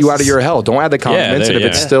just got you out of your hell. Don't add the condiments, there- and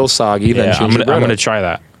if it's yeah. still soggy, then Yeah, change your bread I'm gonna up. try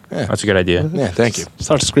that. Yeah. That's a good idea. Yeah, thank you.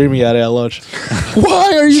 Start screaming at it at lunch.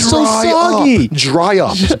 Why are you so Dry soggy? Dry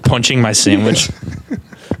up. Punching my sandwich.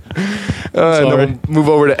 And then we'll move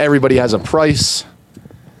over to Everybody Has a Price.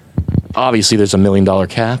 Obviously, there's $1 million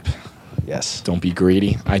cap. Yes. Don't be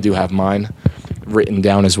greedy. I do have mine. written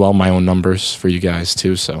down as well, my own numbers for you guys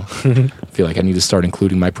too. So I feel like I need to start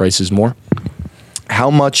including my prices more. How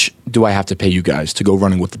much do I have to pay you guys to go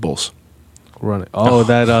running with the Bulls? Run it. Oh,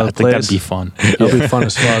 that I think place. that'd be fun. That'll be fun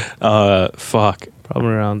as fuck. Fuck. Probably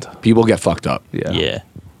around People get fucked up. Yeah.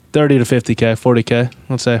 30 to 50K, 40K,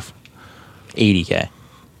 let's say. 80K.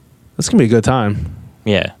 That's gonna be a good time.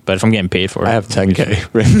 Yeah, but if I'm getting paid for it, I have 10K.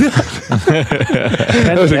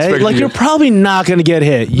 Like you're probably not gonna get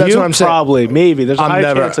hit. That's what I'm saying. Probably, maybe. There's a high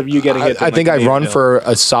never- chance of you getting hit. I think I run for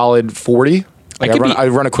a solid 40. Like I could be- I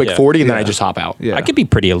run a quick yeah. 40 and then I Yeah. just hop out. Yeah. I could be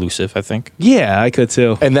pretty elusive. I think. Yeah, I could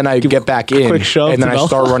too. And then I get back in, quick shove and then to I Bell.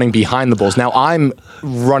 start running behind the Bulls. Now I'm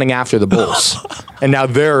running after the Bulls, and now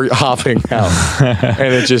they're hopping out,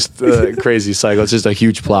 and it's just a crazy cycle. It's just a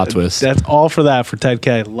huge plot twist. That's all for that for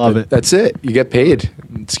 10K. Love it. That's it. You get paid.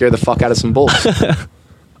 Scare the fuck out of some Bulls.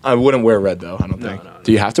 I wouldn't wear red though. I don't think. no.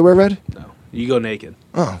 Do you have to wear red? No, you go naked.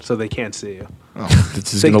 Oh. So they can't see you.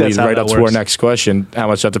 This is Think going to that's lead how right that up to our works. next question. How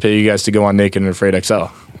much do I have to pay you guys to go on Naked and Afraid XL?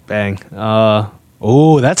 Bang.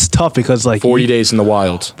 That's tough because like 40 days in the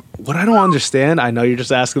wild. what I don't understand, I know you're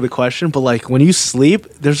just asking the question, but like when you sleep,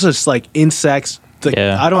 there's just like insects. Like,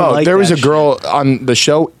 Yeah. I don't like there was that a girl on the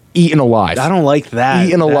show eaten alive. shit. I don't like that.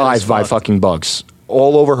 Eaten That alive is by fucked. fucking bugs.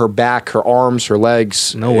 All over her back, her arms, her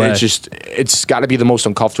legs. No way. It's got to be the most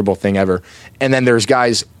uncomfortable thing ever. And then there's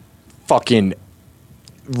guys fucking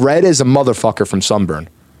red as a motherfucker from sunburn.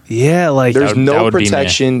 Yeah, like There's that no would be me.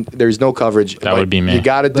 protection. There's no coverage. That would be me. You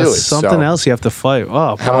got to do that's it. something so. else you have to fight.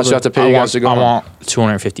 Oh, How much do you have to pay you guys to go I on? want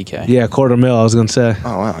 250K. Yeah, quarter mil. I was gonna say.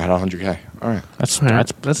 Oh, wow. I had 100K. All right. That's All right.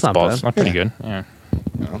 that's That's not balls. bad. Not pretty good. Yeah.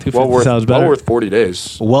 Well worth, sounds better. well worth 40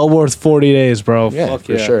 days. Well worth 40 days, bro. Yeah, Fuck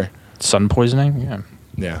for sure. Sun poisoning. Yeah.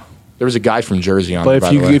 Yeah. There was a guy from Jersey on But there, if by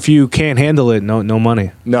you the way. if you can't handle it, no money.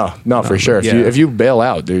 No, for sure. yeah. If you bail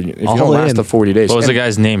out, dude, if you All don't last in. the 40 days. What was the and-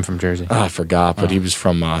 guy's name from Jersey? I forgot, but he was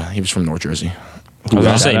from North Jersey. I was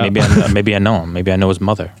gonna say Shout out. maybe I know him. Maybe I know his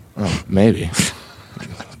mother. Oh, maybe.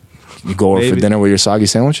 You go over for Maybe. dinner with your soggy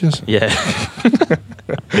sandwiches? Yeah.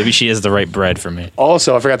 Maybe she has the right bread for me.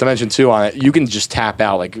 Also, I forgot to mention too on it, you can just tap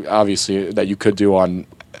out, like obviously that you could do on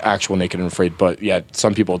actual Naked and Afraid, but yeah,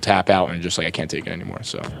 some people tap out and just like I can't take it anymore.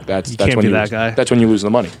 So that's can't when be you that lose, guy. That's when you lose the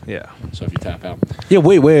money. Yeah. So if you tap out, Yeah.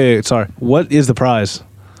 Wait. Sorry. What is the prize?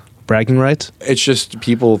 Bragging rights? it's just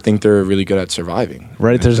people think they're really good at surviving.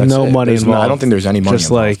 Right. There's That's no it. money There's involved. I don't think there's any money Just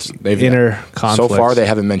involved. like inner So conflicts. far, they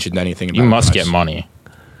haven't mentioned anything about You must prize. get money.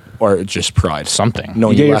 Or just pride. Something.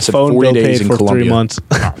 No, You get you your lasted phone 40 bill days paid in for Colombia. 3 months.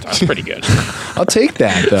 Oh, that's pretty good. I'll take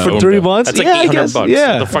that though. For 3 months? That's like Yeah, I $800 guess. bucks.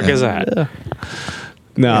 Yeah. What the fuck is that?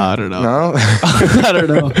 No, I don't know. No? I don't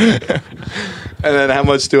know. And then how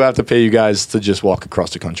much do I have to pay you guys to just walk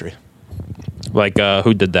across the country? Like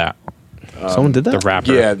who did that? Someone did The that?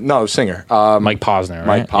 rapper. Yeah, no, singer. Mike Posner. Right?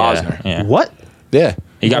 Mike Posner. Yeah. What? Yeah.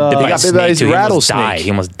 He got bit by He a got bit by snake. his too. He almost rattlesnake. died. He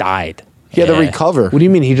almost died. He had to Yeah. recover. What do you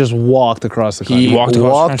mean he just walked across the country? He walked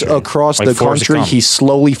walked across across the country. the Like Forrest country. Gump. He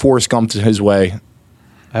slowly Forrest Gumped his way.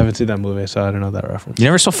 I haven't seen that movie, so I don't know that reference. You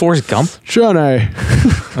never saw Forrest Gump? Johnny.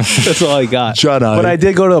 That's all I got. Johnny. But I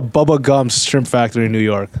did go to Bubba Gump's Shrimp Factory in New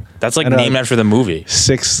York. That's like And, named after the movie.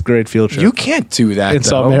 6th grade field trip. You can't do that. And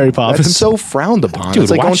saw though. Mary Poppins. That's so frowned upon. Dude,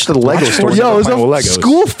 it's like going watch- to the Lego watch store. Forrest and Yo, it was buying a Legos.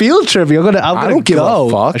 school field trip. I'm gonna I don't give go. a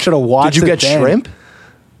fuck. I should have watched Did you it get then. shrimp?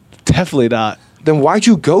 Definitely not. Then why'd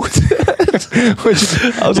you go?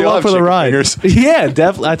 I was along for the ride. Yeah,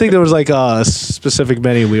 definitely. I think there was like a specific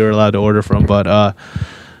menu we were allowed to order from, but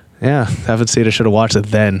yeah, haven't seen it. Should have watched it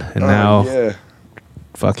then, and now yeah.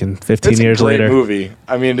 fucking 15 It's years a great later. movie.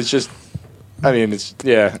 I mean, it's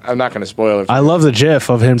yeah. I'm not gonna spoil it. I love the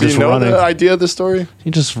GIF of him Do just you know running. the idea of the story?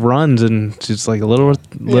 He just runs and just like a little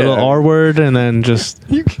Yeah. R word, and then just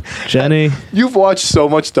Jenny. You've watched so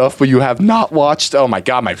much stuff, but you have not watched. Oh my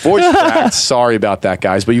god, my voice cracked. Sorry about that,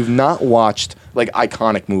 guys. But you've not watched like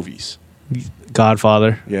iconic movies.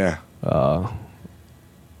 Godfather. Yeah. I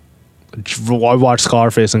watched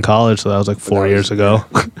Scarface in college, so that was like 4 that years was- ago.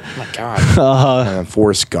 Oh my God.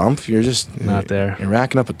 Forrest Gump. You're just Not there. You're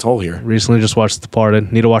racking up a toll here. Recently just watched The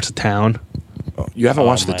Departed. Need to watch The Town. You haven't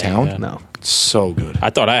watched The my Town? God. No. It's so good. I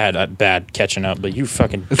thought I had a bad catching up, but you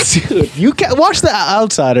fucking. Dude, you can watch The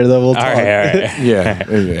Outsider, though. We'll All talk. right, all right. Yeah.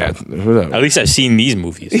 At least I've seen these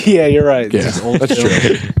movies. Yeah, you're right. Yeah, Just old that's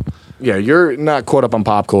film. true. Yeah, you're not caught up on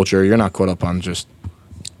pop culture. You're not caught up on just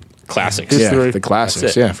Classics. History. the classics.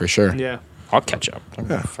 That's it. Yeah, for sure. Yeah. I'll catch up.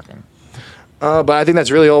 Fucking. But I think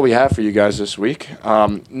that's really all we have for you guys this week.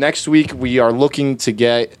 Next week we are looking to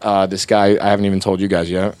get this guy. I haven't even told you guys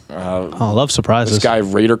yet. Oh, I love surprises. This guy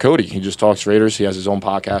Raider Cody. He just talks Raiders. He has his own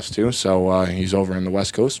podcast too. So he's over in the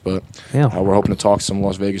West Coast. But Yeah. we're hoping to talk some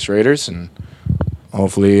Las Vegas Raiders and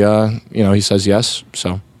hopefully, he says yes.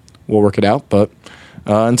 So we'll work it out. But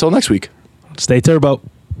until next week. Stay turbo.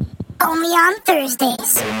 Only on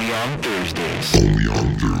Thursdays. Only on Thursdays. Only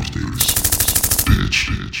on Thursdays.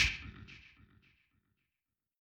 Bitch.